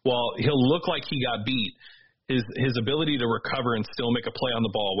 While he'll look like he got beat, his ability to recover and still make a play on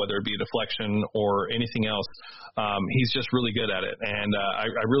the ball, whether it be a deflection or anything else, he's just really good at it. And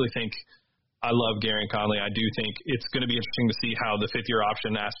I really think I love Gary Conley. I do think it's going to be interesting to see how the fifth-year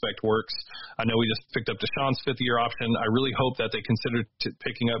option aspect works. I know we just picked up Deshaun's fifth-year option. I really hope that they consider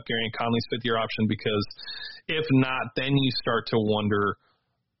picking up Gary Conley's fifth-year option, because if not, then you start to wonder,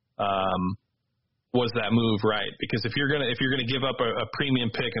 was that move right? Because if you're gonna give up a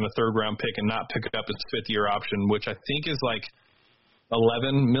premium pick and a third-round pick and not pick up his fifth-year option, which I think is like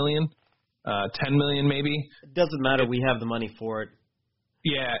 $11 million, $10 million maybe. It doesn't matter. We have the money for it.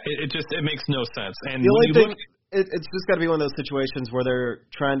 Yeah, it makes no sense. And the only thing, it's just got to be one of those situations where they're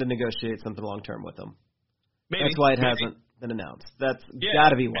trying to negotiate something long term with them. That's why it hasn't been announced. That's got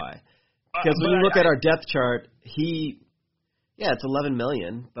to be why. Because when you look at our depth chart, it's $11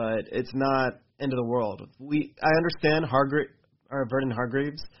 million, but it's not end of the world. I understand Vernon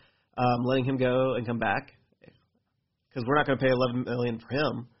Hargreaves letting him go and come back, because we're not going to pay $11 million for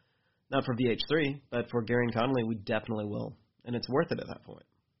him, not for VH3, but for Gary Conley, we definitely will. And it's worth it at that point.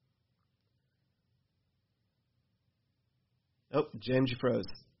 Oh, James, you froze.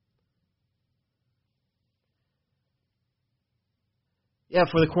 Yeah,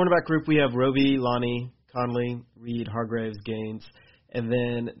 for the cornerback group, we have Roby, Lonnie, Conley, Reed, Hargraves, Gaines, and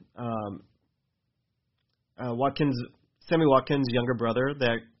then Sammy Watkins' younger brother,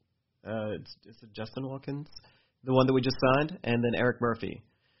 it's Justin Watkins, the one that we just signed, and then Eric Murray,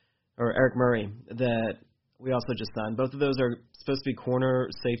 that we also just signed. Both of those are supposed to be corner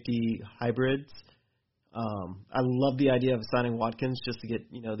safety hybrids. I love the idea of signing Watkins just to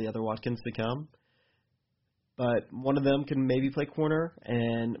get the other Watkins to come. But one of them can maybe play corner,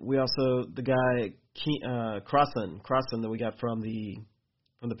 and we also the guy Crossan that we got from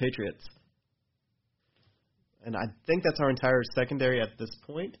the Patriots. And I think that's our entire secondary at this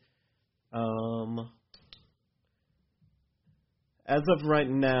point. As of right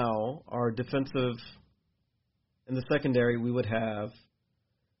now, our defensive. In the secondary, we would have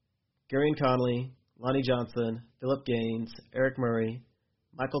Gary Conley, Lonnie Johnson, Philip Gaines, Eric Murray,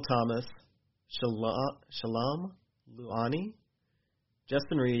 Michael Thomas, Shalom Luani,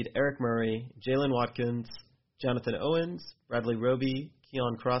 Justin Reed, Eric Murray, Jalen Watkins, Jonathan Owens, Bradley Roby,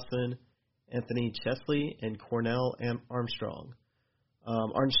 Keon Crossan, Anthony Chesley, and Cornell Armstrong.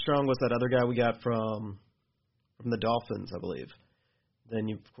 Armstrong was that other guy we got from the Dolphins, I believe. Then,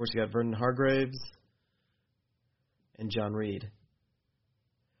 you got Vernon Hargraves and John Reed.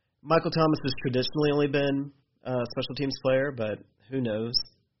 Michael Thomas has traditionally only been a special teams player, but who knows?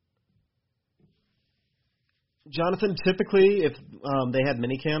 Jonathan, typically, if they had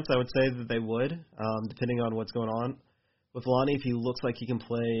mini camps, I would say that they would, depending on what's going on. With Lonnie, if he looks like he can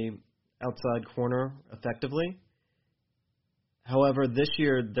play outside corner effectively. However, this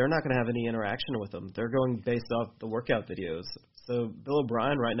year, they're not going to have any interaction with him. They're going based off the workout videos. So Bill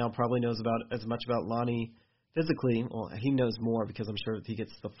O'Brien right now probably knows as much about Lonnie physically. Well, he knows more because I'm sure he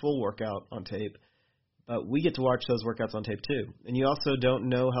gets the full workout on tape. But we get to watch those workouts on tape too. And you also don't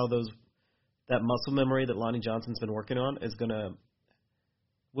know how that muscle memory that Lonnie Johnson's been working on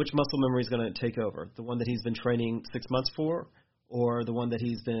which muscle memory is going to take over? The one that he's been training 6 months for, or the one that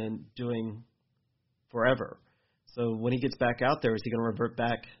he's been doing forever? So when he gets back out there, is he going to revert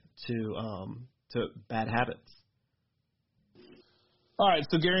back to bad habits? All right,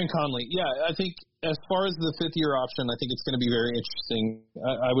 so Gary Conley. Yeah, I think as far as the fifth-year option, I think it's going to be very interesting.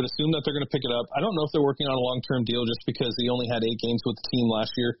 I would assume that they're going to pick it up. I don't know if they're working on a long-term deal just because he only had 8 games with the team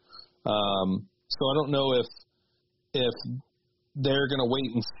last year. So I don't know if they're going to wait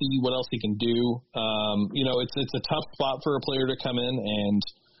and see what else he can do. It's a tough spot for a player to come in and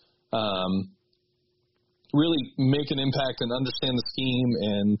really make an impact and understand the scheme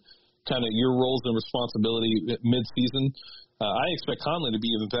and kind of your roles and responsibility mid-season. I expect Conley to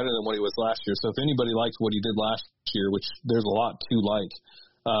be even better than what he was last year. So if anybody liked what he did last year, which there's a lot to like,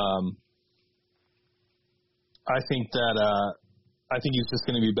 I think he's just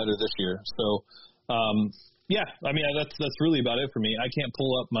going to be better this year. So, that's really about it for me. I can't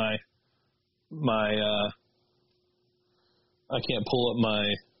pull up my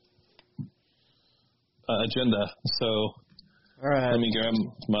agenda. So, all right. Let me grab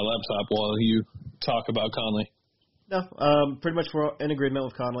my laptop while you talk about Conley. No, pretty much we're in agreement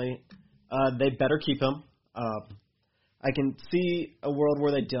with Conley. They better keep him. I can see a world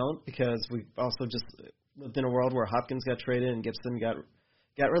where they don't, because we've also just lived in a world where Hopkins got traded and Gibson got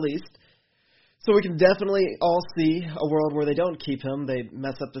released. So we can definitely all see a world where they don't keep him. They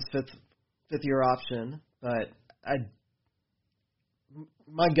mess up this fifth year option. But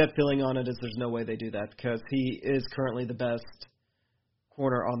my gut feeling on it is there's no way they do that, because he is currently the best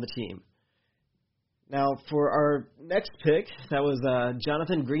corner on the team. Now, for our next pick, that was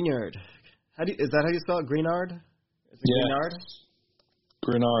Jonathan Greenard. Is that how you spell it? Greenard? Is it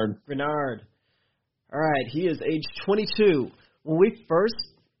Grenard. Greenard. All right, he is age 22. When we first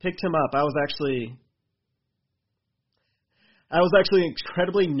picked him up, I was actually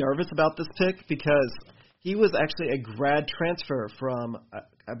incredibly nervous about this pick because he was actually a grad transfer from,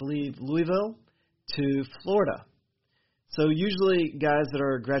 I believe, Louisville to Florida. So usually guys that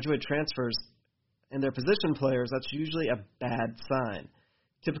are graduate transfers and they're position players, that's usually a bad sign.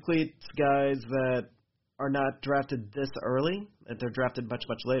 Typically it's guys that are not drafted this early, that they're drafted much,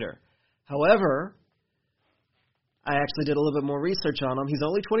 much later. However, I actually did a little bit more research on him. He's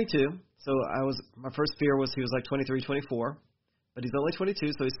only 22, so my first fear was he was like 23, 24. But he's only 22,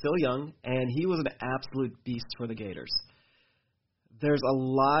 so he's still young, and he was an absolute beast for the Gators. There's a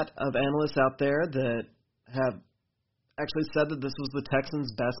lot of analysts out there that have actually said that this was the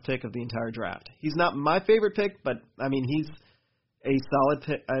Texans' best pick of the entire draft. He's not my favorite pick, but, I mean, he's a solid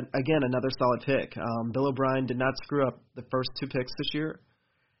pick. Again, another solid pick. Bill O'Brien did not screw up the first two picks this year.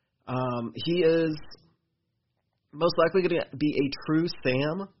 He is most likely going to be a true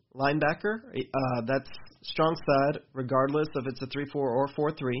Sam linebacker. That's strong side, regardless if it's a 3-4 or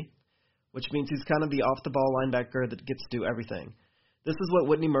 4-3, which means he's kind of the off-the-ball linebacker that gets to do everything. This is what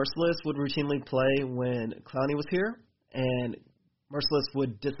Whitney Mercilus would routinely play when Clowney was here, and Mercilus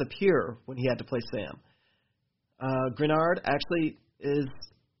would disappear when he had to play Sam. Grenard actually is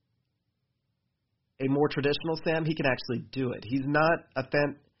a more traditional Sam. He can actually do it. He's not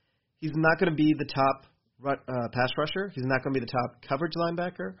going to be the top pass rusher. He's not going to be the top coverage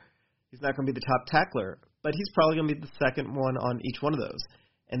linebacker. He's not going to be the top tackler, but he's probably going to be the second one on each one of those,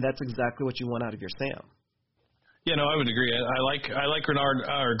 and that's exactly what you want out of your Sam. Yeah, no, I would agree. I like Grenard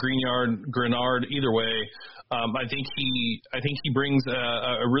or Grenard either way. I think he brings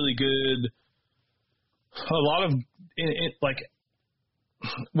a really good, a lot of like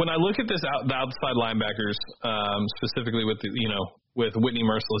when I look at the outside linebackers, specifically with Whitney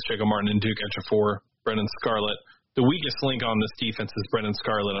Mercilus, Jacob Martin, and Duke Ejiofor, Brendan Scarlett. The weakest link on this defense is Brendan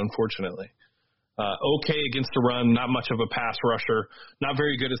Scarlett, unfortunately. Okay against the run, not much of a pass rusher, not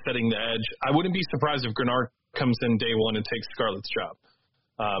very good at setting the edge. I wouldn't be surprised if Grenard comes in day one and takes Scarlett's job.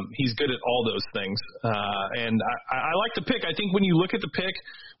 He's good at all those things. And I like the pick. I think when you look at the pick,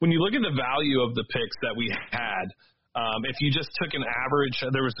 when you look at the value of the picks that we had, if you just took an average,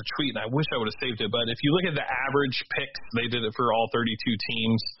 there was a tweet, and I wish I would have saved it, but if you look at the average picks, they did it for all 32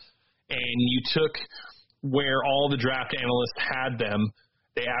 teams, and you took where all the draft analysts had them,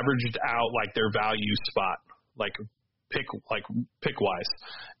 they averaged out like their value spot, like pick wise.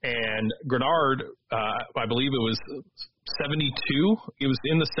 And Grenard, I believe it was 72. It was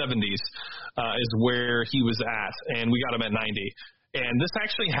in the 70s is where he was at, and we got him at 90. And this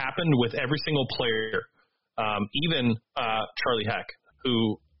actually happened with every single player, even Charlie Heck,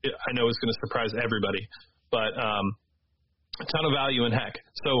 who I know is going to surprise everybody, but a ton of value in Heck.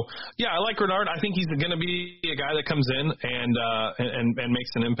 So yeah, I like Grenard. I think he's going to be a guy that comes in and makes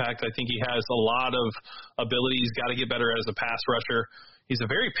an impact. I think he has a lot of ability. He's got to get better as a pass rusher. He's a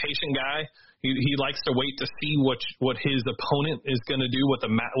very patient guy. He likes to wait to see what his opponent is going to do,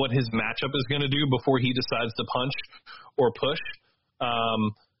 what his matchup is going to do before he decides to punch or push.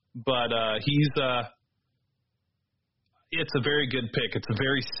 But it's a very good pick. It's a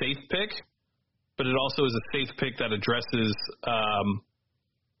very safe pick. But it also is a safe pick that addresses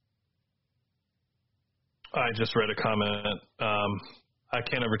I just read a comment. I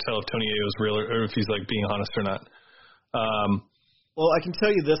can't ever tell if Tony Ayo is real or if he's like being honest or not. Well, I can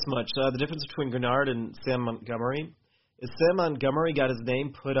tell you this much. The difference between Grenard and Sam Montgomery is Sam Montgomery got his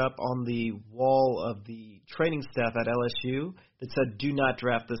name put up on the wall of the training staff at LSU that said, "Do not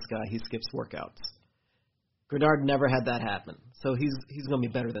draft this guy. He skips workouts." Grenard never had that happen. So he's going to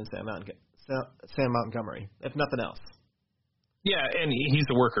be better than Sam Montgomery, if nothing else. Yeah, and he's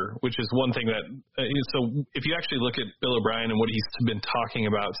a worker, which is one thing that so if you actually look at Bill O'Brien and what he's been talking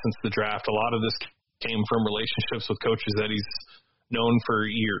about since the draft, a lot of this came from relationships with coaches that he's known for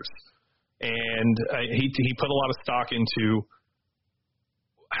years. And he put a lot of stock into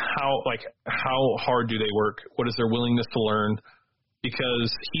how hard do they work? What is their willingness to learn? Because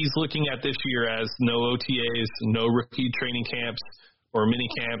he's looking at this year as no OTAs, no rookie training camps or mini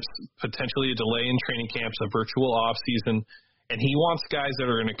camps, potentially a delay in training camps, a virtual off season. And he wants guys that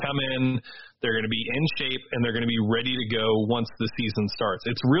are going to come in, they're going to be in shape, and they're going to be ready to go once the season starts.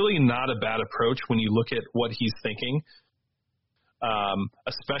 It's really not a bad approach when you look at what he's thinking,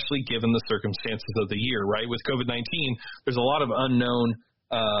 especially given the circumstances of the year, right? With COVID-19, there's a lot of unknown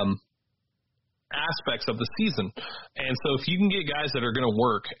aspects of the season. And so if you can get guys that are going to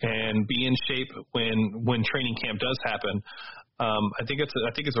work and be in shape when training camp does happen, I think it's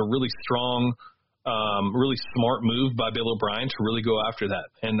a really strong really smart move by Bill O'Brien to really go after that.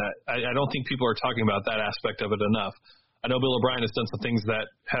 And I don't think people are talking about that aspect of it enough. I know Bill O'Brien has done some things that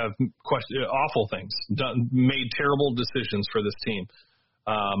have awful things, made terrible decisions for this team.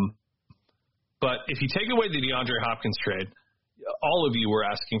 But if you take away the DeAndre Hopkins trade, all of you were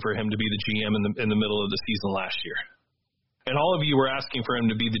asking for him to be the GM in the middle of the season last year. And all of you were asking for him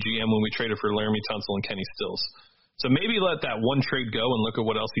to be the GM when we traded for Laramie Tunsil and Kenny Stills. So maybe let that one trade go and look at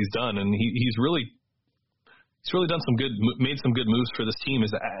what else he's done. And he's really done made some good moves for this team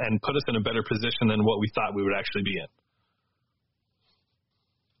and put us in a better position than what we thought we would actually be in.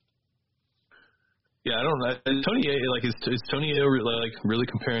 Yeah, I don't know. Tony, is Tony really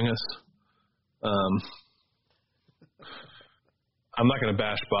comparing us? I'm not going to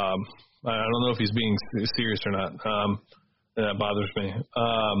bash Bob. I don't know if he's being serious or not. That bothers me.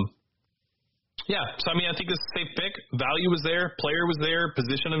 Yeah, so I think it's a safe pick. Value was there, player was there,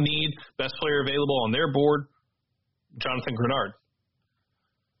 position of need, best player available on their board, Jonathan Grenard.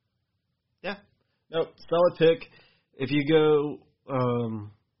 Yeah, no, solid pick. If you go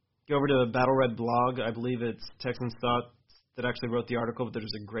over to the Battle Red blog, I believe it's Texans Thoughts that actually wrote the article, but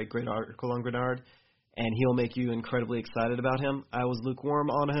there's a great article on Grenard, and he'll make you incredibly excited about him. I was lukewarm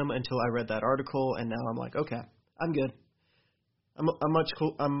on him until I read that article, and now I'm like, okay, I'm good.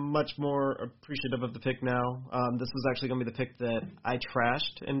 I'm much more appreciative of the pick now. This was actually going to be the pick that I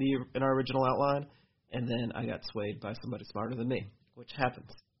trashed in our original outline, and then I got swayed by somebody smarter than me, which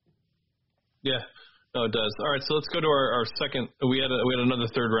happens. Yeah, no, it does. All right, so let's go to our second. We had another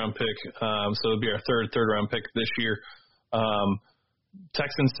third round pick, so it'll be our third round pick this year.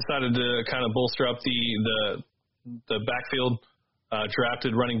 Texans decided to kind of bolster up the backfield.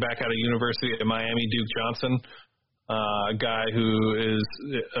 Drafted running back out of University of Miami, Duke Johnson. A guy who is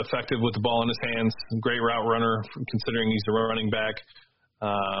effective with the ball in his hands, great route runner, considering he's a running back.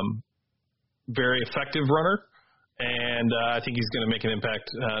 Very effective runner, and I think he's going to make an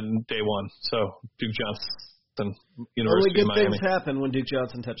impact day one. So Duke Johnson, University of Miami. Only good things happen when Duke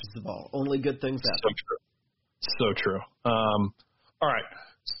Johnson touches the ball. Only good things happen. So true. All right.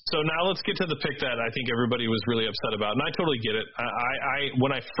 So now let's get to the pick that I think everybody was really upset about, and I totally get it. I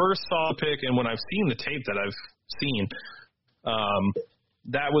when I first saw the pick and when I've seen the tape that I've seen,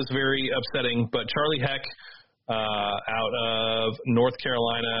 that was very upsetting. But Charlie Heck out of North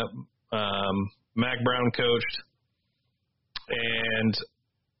Carolina, Mac Brown coached, and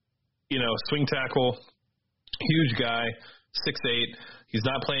swing tackle, huge guy, 6'8". He's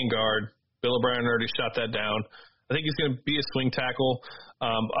not playing guard. Bill O'Brien already shot that down. I think he's going to be a swing tackle.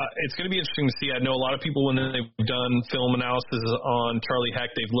 It's going to be interesting to see. I know a lot of people, when they've done film analysis on Charlie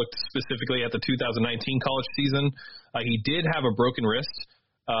Heck, they've looked specifically at the 2019 college season. He did have a broken wrist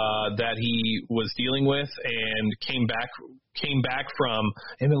that he was dealing with and came back from,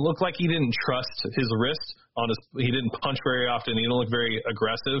 and it looked like he didn't trust his wrist he didn't punch very often. He didn't look very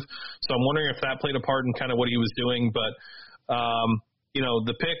aggressive. So I'm wondering if that played a part in kind of what he was doing. But,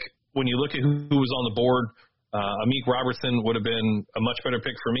 the pick, when you look at who was on the board, Amik Robertson would have been a much better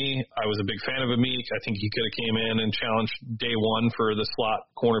pick for me. I was a big fan of Amik. I think he could have came in and challenged day one for the slot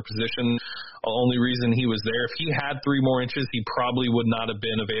corner position. The only reason he was there, if he had 3 more inches, he probably would not have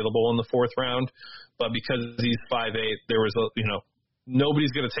been available in the 4th round. But because he's 5'8", there was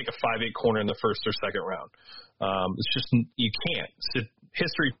nobody's going to take a 5'8" corner in the 1st or 2nd round. It's just, you can't.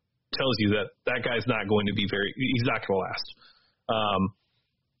 History tells you that guy's not going to be he's not going to last.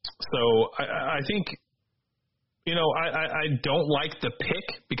 So I think, I don't like the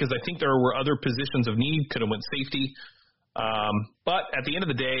pick because I think there were other positions of need. Could have went safety. But at the end of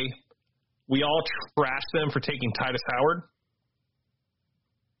the day, we all trashed them for taking Titus Howard.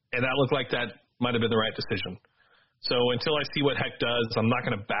 And that looked like that might have been the right decision. So until I see what Heck does, I'm not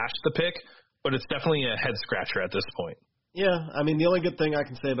going to bash the pick, but it's definitely a head scratcher at this point. Yeah, the only good thing I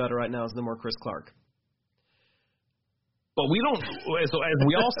can say about it right now is no more Chris Clark. But we don't, as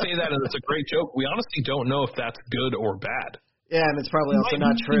we all say that, and it's a great joke, we honestly don't know if that's good or bad. Yeah, and it's probably also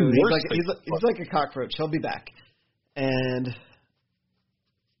not true. He's like a cockroach. He'll be back. And,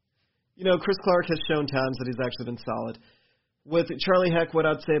 Chris Clark has shown times that he's actually been solid. With Charlie Heck, what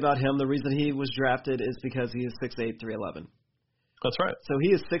I'd say about him, the reason he was drafted is because he is 6'8", 311. That's right. So he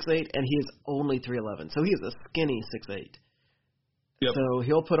is 6'8", and he is only 311. So he is a skinny 6'8". Yep. So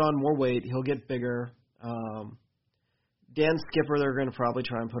he'll put on more weight. He'll get bigger. Dan Skipper, they're going to probably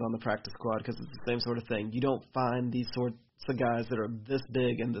try and put on the practice squad because it's the same sort of thing. You don't find these sorts of guys that are this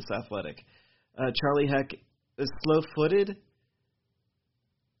big and this athletic. Charlie Heck is slow-footed,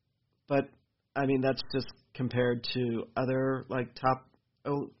 but, that's just compared to other, top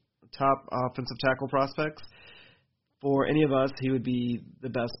offensive tackle prospects. For any of us, he would be the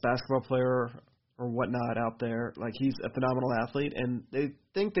best basketball player or whatnot out there. Like, he's a phenomenal athlete, and they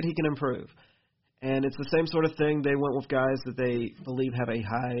think that he can improve. And it's the same sort of thing. They went with guys that they believe have a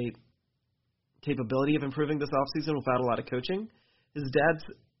high capability of improving this offseason without a lot of coaching. His dad's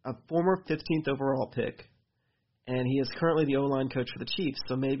a former 15th overall pick, and he is currently the O-line coach for the Chiefs.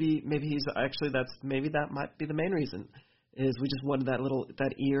 So maybe he's actually that might be the main reason. Is we just wanted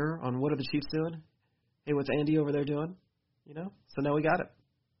that ear on what are the Chiefs doing? Hey, what's Andy over there doing? So now we got it.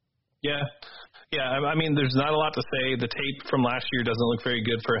 Yeah. I mean, there's not a lot to say. The tape from last year doesn't look very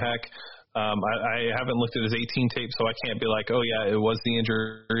good for Heck. I haven't looked at his 18 tape, so I can't be like, oh yeah, it was the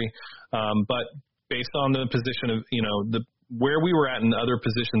injury. But based on the position of where we were at in other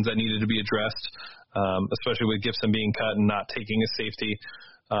positions that needed to be addressed, especially with Gibson being cut and not taking a safety.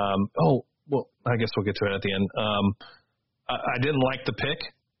 I guess we'll get to it at the end. I didn't like the pick,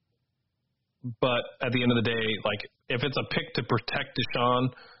 but at the end of the day, like, if it's a pick to protect Deshaun,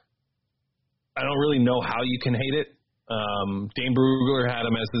 I don't really know how you can hate it. Dane Brugler had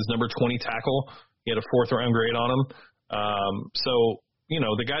him as his number 20 tackle. He had a 4th-round grade on him. So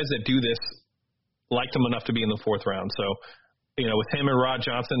the guys that do this liked him enough to be in the 4th round. So, with him and Rod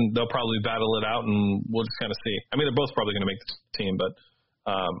Johnson, they'll probably battle it out, and we'll just kind of see. I mean, they're both probably going to make the team, but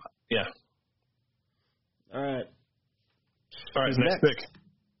yeah. All right. Who's next pick.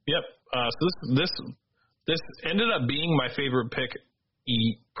 Yep. So this ended up being my favorite pick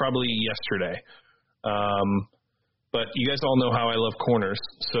probably yesterday. But you guys all know how I love corners.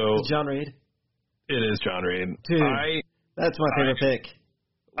 So John Reed. It is John Reed. Dude, that's my favorite pick.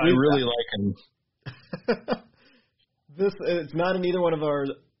 I really like him. It's not in either one of our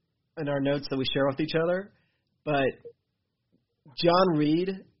notes that we share with each other, but John Reed,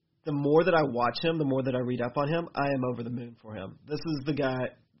 the more that I watch him, the more that I read up on him, I am over the moon for him. This is the guy.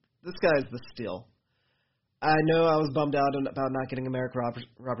 This guy is the steal. I know I was bummed out about not getting Merrick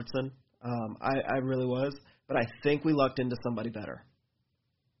Robertson. I really was, but I think we lucked into somebody better.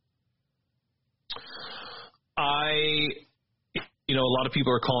 A lot of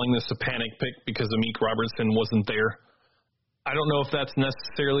people are calling this a panic pick because Amik Robertson wasn't there. I don't know if that's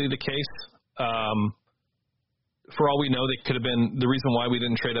necessarily the case. For all we know, they could have been the reason why we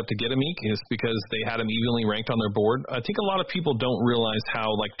didn't trade up to get Amik is because they had him evenly ranked on their board. I think a lot of people don't realize how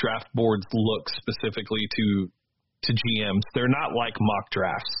draft boards look specifically to GMs. They're not like mock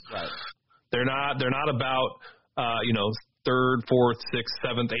drafts. Right. They're not about 3rd, 4th, 6th,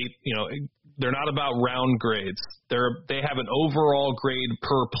 7th, 8th. They're not about round grades. They have an overall grade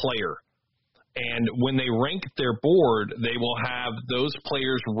per player. And when they rank their board, they will have those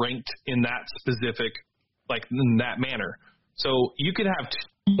players ranked in that specific, in that manner. So you could have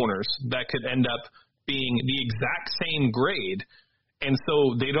 2 corners that could end up being the exact same grade, and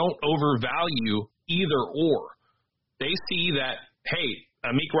so they don't overvalue either or. They see that, hey,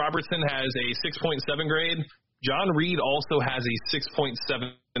 Amik Robertson has a 6.7 grade. John Reed also has a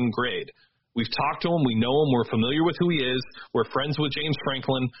 6.7 grade. We've talked to him. We know him. We're familiar with who he is. We're friends with James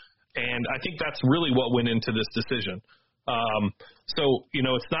Franklin. And I think that's really what went into this decision.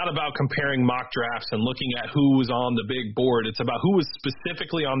 It's not about comparing mock drafts and looking at who was on the big board. It's about who was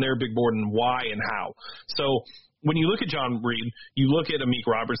specifically on their big board and why and how. So when you look at John Reed, you look at Amik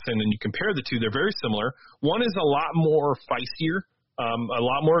Robertson and you compare the two, they're very similar. One is a lot more feistier, a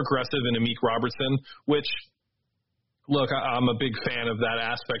lot more aggressive in Amik Robertson, which, look, I'm a big fan of that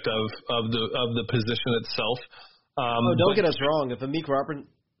aspect of the position itself. Don't get us wrong. If Amik Robertson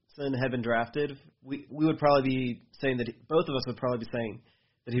had been drafted, we would probably be saying that both of us would probably be saying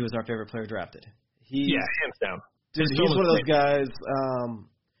that he was our favorite player drafted. Hands down. Dude, he's one of those guys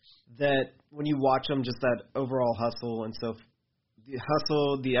that when you watch him, just that overall hustle, and so the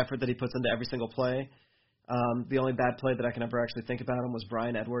hustle, the effort that he puts into every single play. The only bad play that I can ever actually think about him was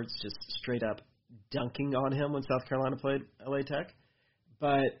Brian Edwards just straight up dunking on him when South Carolina played LA Tech.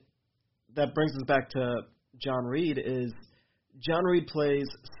 But that brings us back to John Reed is John Reed plays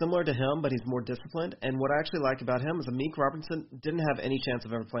similar to him, but he's more disciplined. And what I actually like about him is Amik Robertson didn't have any chance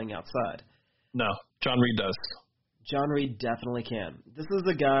of ever playing outside. No, John Reed does. John Reed definitely can. This is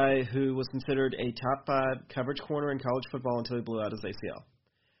a guy who was considered a top 5 coverage corner in college football until he blew out his ACL.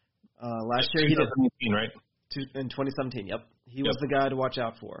 Last year he did, right? In 2017, yep. He was the guy to watch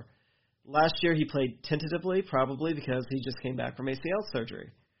out for. Last year he played tentatively, probably because he just came back from ACL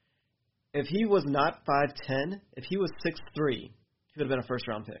surgery. If he was not 5'10", if he was 6'3", he would have been a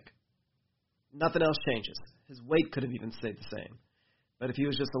first-round pick. Nothing else changes. His weight could have even stayed the same. But if he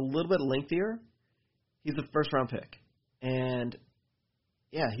was just a little bit lengthier, he's a first-round pick. And,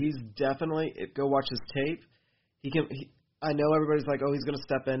 yeah, he's definitely – go watch his tape. I know everybody's like, oh, he's going to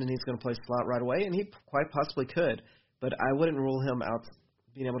step in and he's going to play slot right away, and he quite possibly could. But I wouldn't rule him out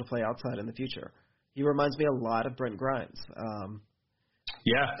being able to play outside in the future. He reminds me a lot of Brent Grimes.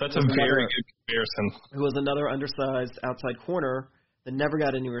 Yeah, that's a very good comparison. Who was another undersized outside corner that never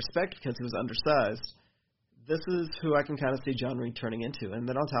got any respect because he was undersized. This is who I can kind of see John Reid turning into. And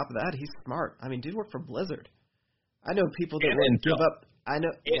then on top of that, he's smart. I mean, dude worked for Blizzard. I know people that would give up. And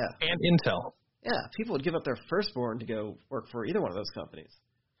Intel. Yeah, people would give up their firstborn to go work for either one of those companies.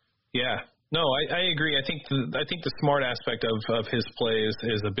 Yeah. No, I agree. I think the smart aspect of his play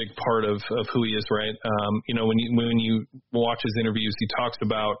is a big part of who he is, right? When you watch his interviews, he talks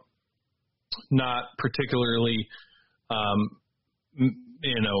about not particularly,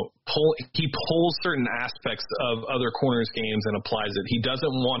 he pulls certain aspects of other corners' games and applies it. He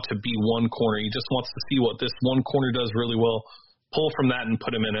doesn't want to be one corner. He just wants to see what this one corner does really well, pull from that and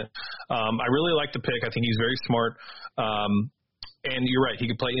put him in it. I really like the pick. I think he's very smart. And you're right. He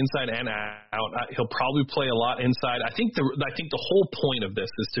could play inside and out. He'll probably play a lot inside. I think the whole point of this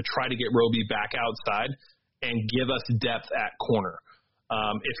is to try to get Roby back outside and give us depth at corner.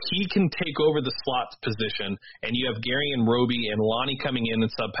 If he can take over the slots position and you have Gary and Roby and Lonnie coming in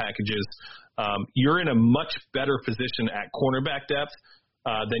sub packages, you're in a much better position at cornerback depth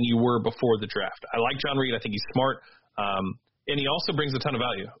than you were before the draft. I like John Reid. I think he's smart. And he also brings a ton of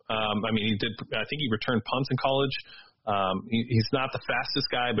value. I think he returned punts in college. He's not the fastest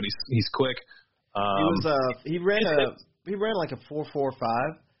guy, but he's quick. He ran like a 4.45.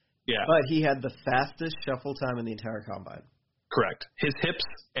 Yeah. But he had the fastest shuffle time in the entire combine. Correct. His hips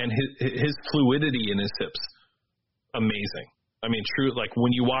and his fluidity in his hips, amazing. I mean, true. Like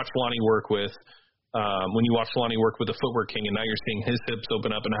when you watch Lonnie work with the Footwork King, and now you're seeing his hips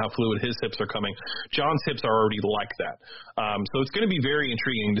open up and how fluid his hips are coming. John's hips are already like that. So it's going to be very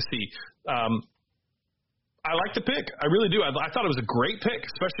intriguing to see. I like the pick. I really do. I thought it was a great pick,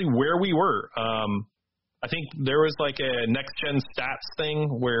 especially where we were. I think there was like a next-gen stats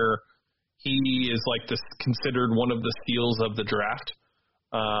thing where he is like this considered one of the steals of the draft.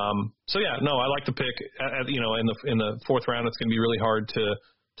 So yeah, no, I like the pick. In the fourth round, it's going to be really hard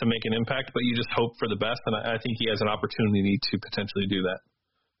to make an impact, but you just hope for the best, and I think he has an opportunity to potentially do that.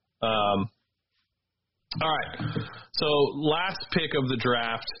 All right. So last pick of the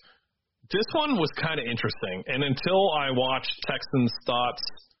draft. This one was kind of interesting, and until I watched Texans' thoughts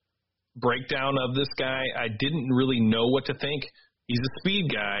breakdown of this guy, I didn't really know what to think. He's a speed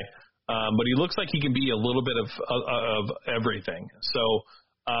guy, but he looks like he can be a little bit of everything. So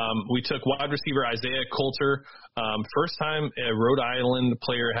we took wide receiver Isaiah Coulter. First time a Rhode Island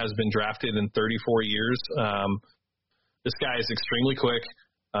player has been drafted in 34 years. This guy is extremely quick.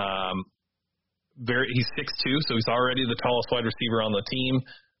 He's 6'2", so he's already the tallest wide receiver on the team.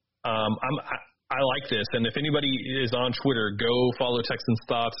 I like this, and if anybody is on Twitter, go follow Texans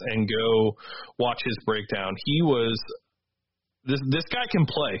Thoughts and go watch his breakdown. This guy can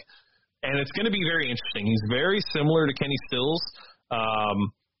play, and it's going to be very interesting. He's very similar to Kenny Stills, a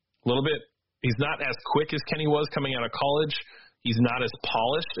little bit. He's not as quick as Kenny was coming out of college. He's not as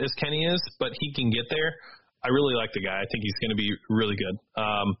polished as Kenny is, but he can get there. I really like the guy. I think he's going to be really good.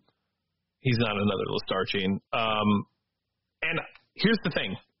 He's not another Lastarchian. And here's the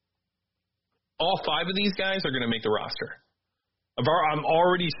thing. All five of these guys are going to make the roster. I'm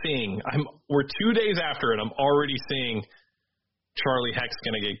already seeing. We're 2 days after it. I'm already seeing Charlie Heck's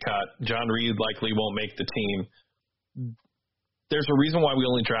going to get cut. John Reid likely won't make the team. There's a reason why we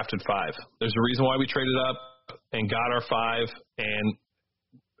only drafted 5. There's a reason why we traded up and got our 5 and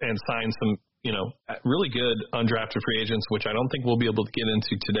signed some, really good undrafted free agents, which I don't think we'll be able to get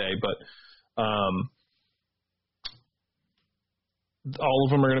into today, but all of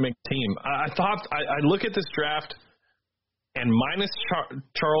them are going to make the team. I look at this draft, and minus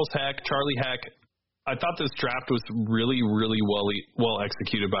Charlie Heck, I thought this draft was really, really well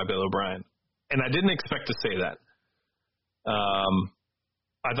executed by Bill O'Brien, and I didn't expect to say that.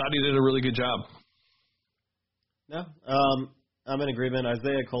 I thought he did a really good job. No, I'm in agreement.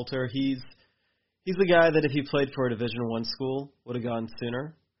 Isaiah Coulter, he's the guy that if he played for a Division I school would have gone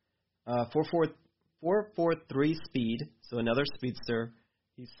sooner. 4.43 speed, so another speedster.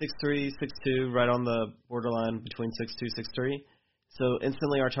 He's 6'3", 6'2", right on the borderline between 6'2", 6'3". So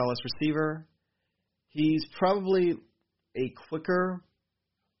instantly our tallest receiver. He's probably a quicker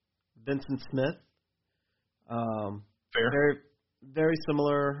Vincent Smith. Fair. Very, very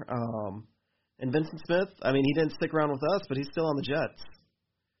similar. And Vincent Smith, he didn't stick around with us, but he's still on the Jets.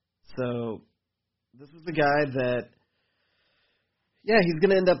 So this is the guy that, he's going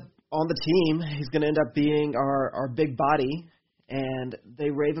to end up on the team. He's going to end up being our big body, and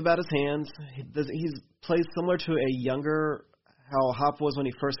they rave about his hands. He's plays similar to a younger, how Hop was when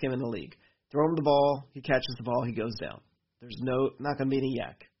he first came in the league. Throw him the ball, he catches the ball, he goes down. There's not going to be any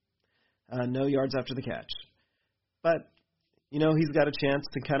yak. no yards after the catch. But, he's got a chance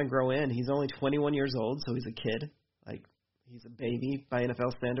to kind of grow in. He's only 21 years old, so he's a kid. Like, he's a baby by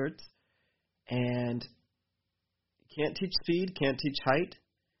NFL standards. And can't teach speed, can't teach height.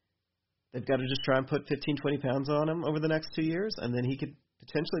 They've got to just try and put 15, 20 pounds on him over the next 2 years, and then he could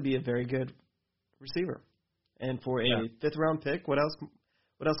potentially be a very good receiver. And for a fifth-round pick, what else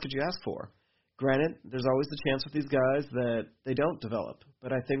could you ask for? Granted, there's always the chance with these guys that they don't develop.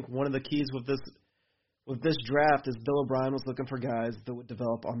 But I think one of the keys with this draft is Bill O'Brien was looking for guys that would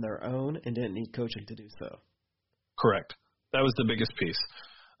develop on their own and didn't need coaching to do so. Correct. That was the biggest piece.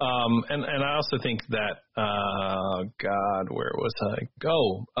 And I also think that, where was I?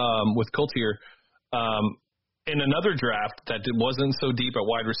 With Coulter, in another draft that wasn't so deep at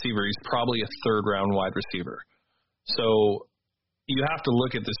wide receiver, he's probably a third-round wide receiver. So you have to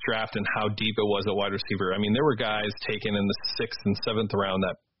look at this draft and how deep it was at wide receiver. I mean, there were guys taken in the 6th and 7th round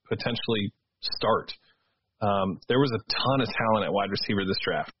that potentially start. There was a ton of talent at wide receiver this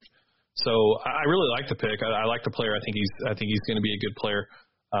draft. So I really like the pick. I like the player. I think he's going to be a good player.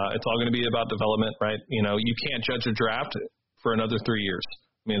 It's all going to be about development, right? You can't judge a draft for another 3 years.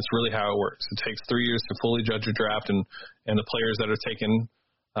 I mean, it's really how it works. It takes 3 years to fully judge a draft and the players that are taken.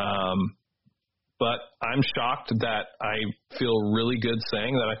 But I'm shocked that I feel really good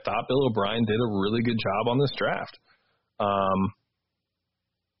saying that I thought Bill O'Brien did a really good job on this draft.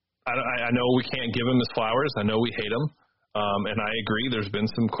 I know we can't give him his flowers. I know we hate him. And I agree there's been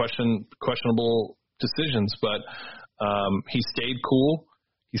some questionable decisions, but he stayed cool.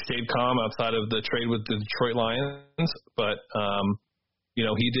 He stayed calm outside of the trade with the Detroit Lions. But,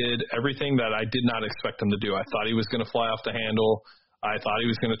 he did everything that I did not expect him to do. I thought he was going to fly off the handle. I thought he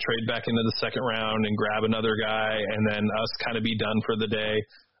was going to trade back into the second round and grab another guy and then us kind of be done for the day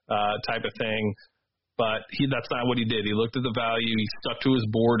type of thing. But that's not what he did. He looked at the value. He stuck to his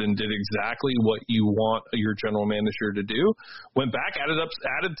board and did exactly what you want your general manager to do. Went back,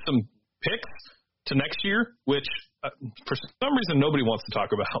 added some picks to next year, which for some reason nobody wants to talk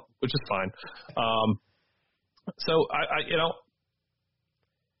about, which is fine. So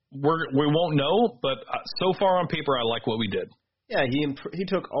we won't know, but so far on paper, I like what we did. Yeah, he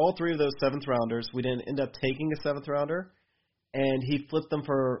took all 3 of those 7th rounders. We didn't end up taking a 7th rounder, and he flipped them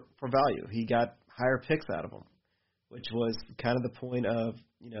for value. He got higher picks out of them, which was kind of the point of,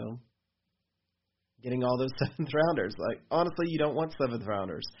 getting all those 7th rounders. Like, honestly, you don't want 7th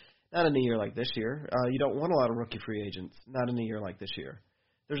rounders. Not in a year like this year. You don't want a lot of rookie free agents. Not in a year like this year.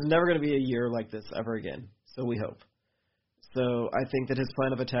 There's never going to be a year like this ever again, so we hope. So I think that his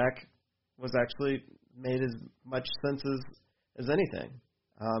plan of attack was actually made as much sense as anything.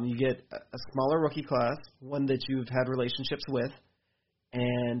 You get a smaller rookie class, one that you've had relationships with,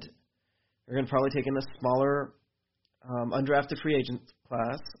 and you're going to probably take in a smaller undrafted free agent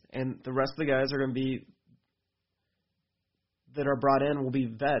class, and the rest of the guys are going to be that are brought in will be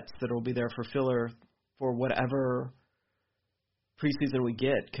vets that will be there for filler for whatever preseason we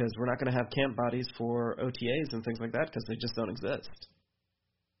get, because we're not going to have camp bodies for OTAs and things like that because they just don't exist.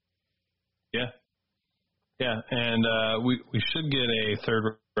 Yeah, and we should get a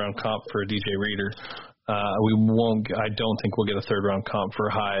third-round comp for DJ Reader. We won't. I don't think we'll get a third-round comp for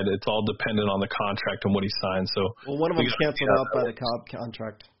Hyde. It's all dependent on the contract and what he signs. So, one of them's canceled out by the Cobb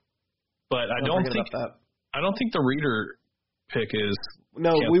contract. But I don't think the Reader pick is.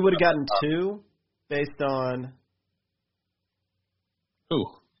 No, we would have gotten 2 based on. Who?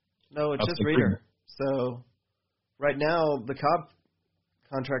 No, it's just Reader. So, right now the Cobb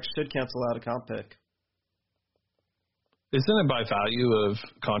contract should cancel out a comp pick. Isn't it by value of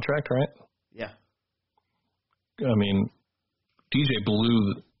contract, right? Yeah. I mean, DJ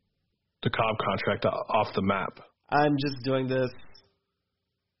blew the Cobb contract off the map. I'm just doing this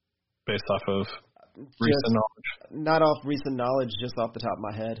based off of recent knowledge. Not off recent knowledge, just off the top of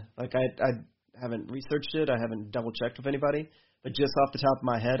my head. Like I haven't researched it. I haven't double checked with anybody. But just off the top of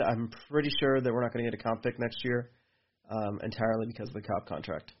my head, I'm pretty sure that we're not going to get a comp pick next year, entirely because of the Cobb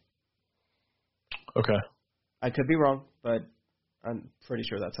contract. Okay. I could be wrong, but I'm pretty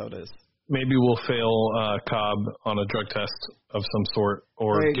sure that's how it is. Maybe we'll fail Cobb on a drug test of some sort,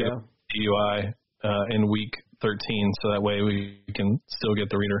 or get a DUI in week 13, so that way we can still get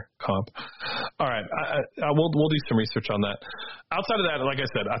the Reader comp. All right, we'll do some research on that. Outside of that, like I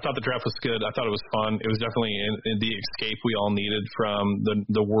said, I thought the draft was good. I thought it was fun. It was definitely in the escape we all needed from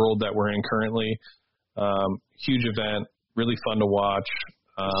the world that we're in currently. Huge event, really fun to watch.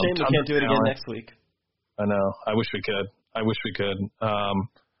 Shame we can't do it again next week. I know. I wish we could.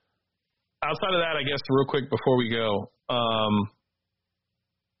 Outside of that, I guess, real quick before we go,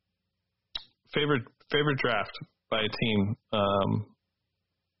 favorite draft by a team.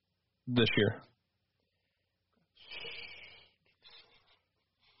 this year?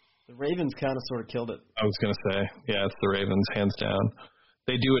 The Ravens kind of sort of killed it. I was going to say, yeah, it's the Ravens, hands down.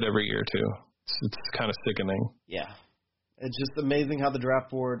 They do it every year, too. It's kind of sickening. Yeah. It's just amazing how the draft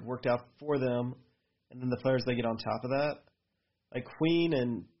board worked out for them, and then the players they get on top of that. Like Queen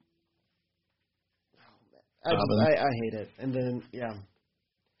and I hate it. And then, yeah.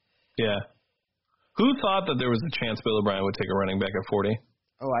 Yeah. Who thought that there was a chance Bill O'Brien would take a running back at 40?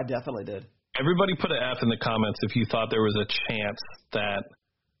 Oh, I definitely did. Everybody put an F in the comments if you thought there was a chance that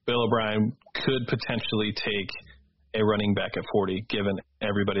Bill O'Brien could potentially take a running back at 40, given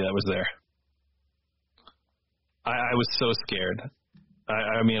everybody that was there. I was so scared.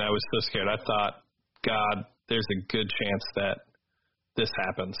 I mean, I was so scared. I thought, God, there's a good chance that this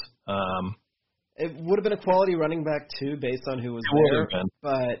happens. It would have been a quality running back, too, based on who was there.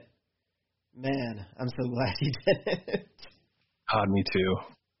 But, man, I'm so glad he didn't. God, me too.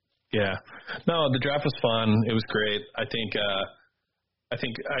 Yeah. No, the draft was fun. It was great. I think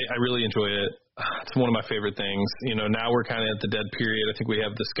I really enjoyed it. It's one of my favorite things. You know, now we're kind of at the dead period. I think we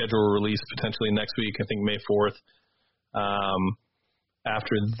have the schedule release potentially next week. I think May 4th.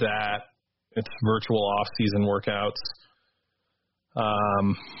 After that, it's virtual off-season workouts.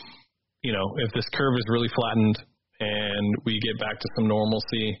 You know, if this curve is really flattened and we get back to some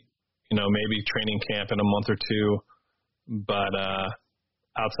normalcy, you know, maybe training camp in a month or two. But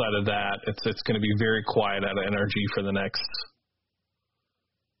outside of that, it's going to be very quiet out of NRG for the next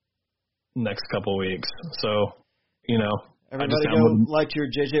couple of weeks. So, you know, everybody go light your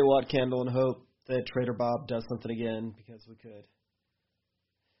JJ Watt candle and hope that Trader Bob does something again, because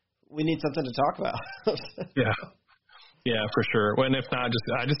we need something to talk about. Yeah, for sure. Well, and if not,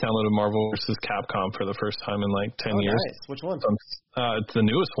 I just downloaded Marvel vs. Capcom for the first time in like 10 years. Nice. Which one? It's the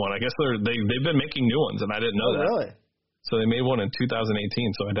newest one. I guess they've been making new ones, and I didn't know that. Really? So they made one in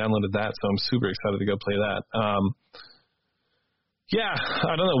 2018, so I downloaded that. So I'm super excited to go play that. Yeah,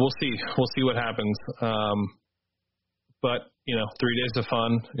 I don't know. We'll see. We'll see what happens. But, you know, 3 days of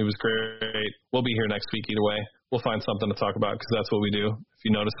fun. It was great. We'll be here next week either way. We'll find something to talk about because that's what we do. If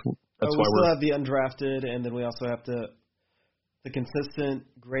you notice, that's why we still have the undrafted, and then we also have the consistent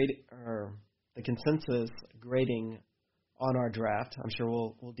grade, or the consensus grading on our draft. I'm sure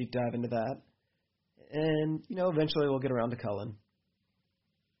we'll deep dive into that. And, you know, eventually we'll get around to Cullen.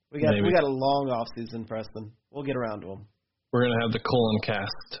 We got a long off season, Preston. We'll get around to him. We're going to have the Cullen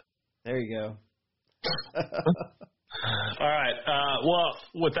cast. There you go. All right. Well,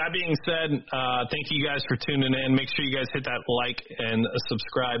 with that being said, thank you guys for tuning in. Make sure you guys hit that like and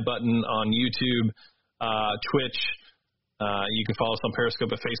subscribe button on YouTube, Twitch. You can follow us on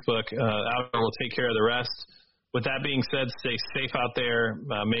Periscope and Facebook. Out there, we'll take care of the rest. With that being said, stay safe out there.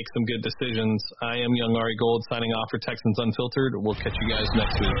 Make some good decisions. I am Young Ari Gold signing off for Texans Unfiltered. We'll catch you guys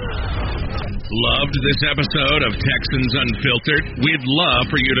next week. Loved this episode of Texans Unfiltered? We'd love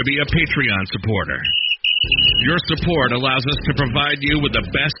for you to be a Patreon supporter. Your support allows us to provide you with the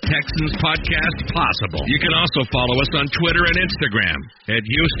best Texans podcast possible. You can also follow us on Twitter and Instagram at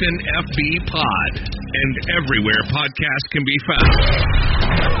HoustonFBPod and everywhere podcasts can be found.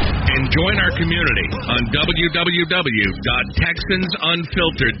 And join our community on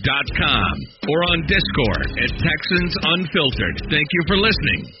www.texansunfiltered.com or on Discord at Texans Unfiltered. Thank you for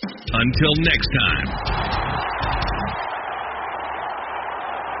listening. Until next time.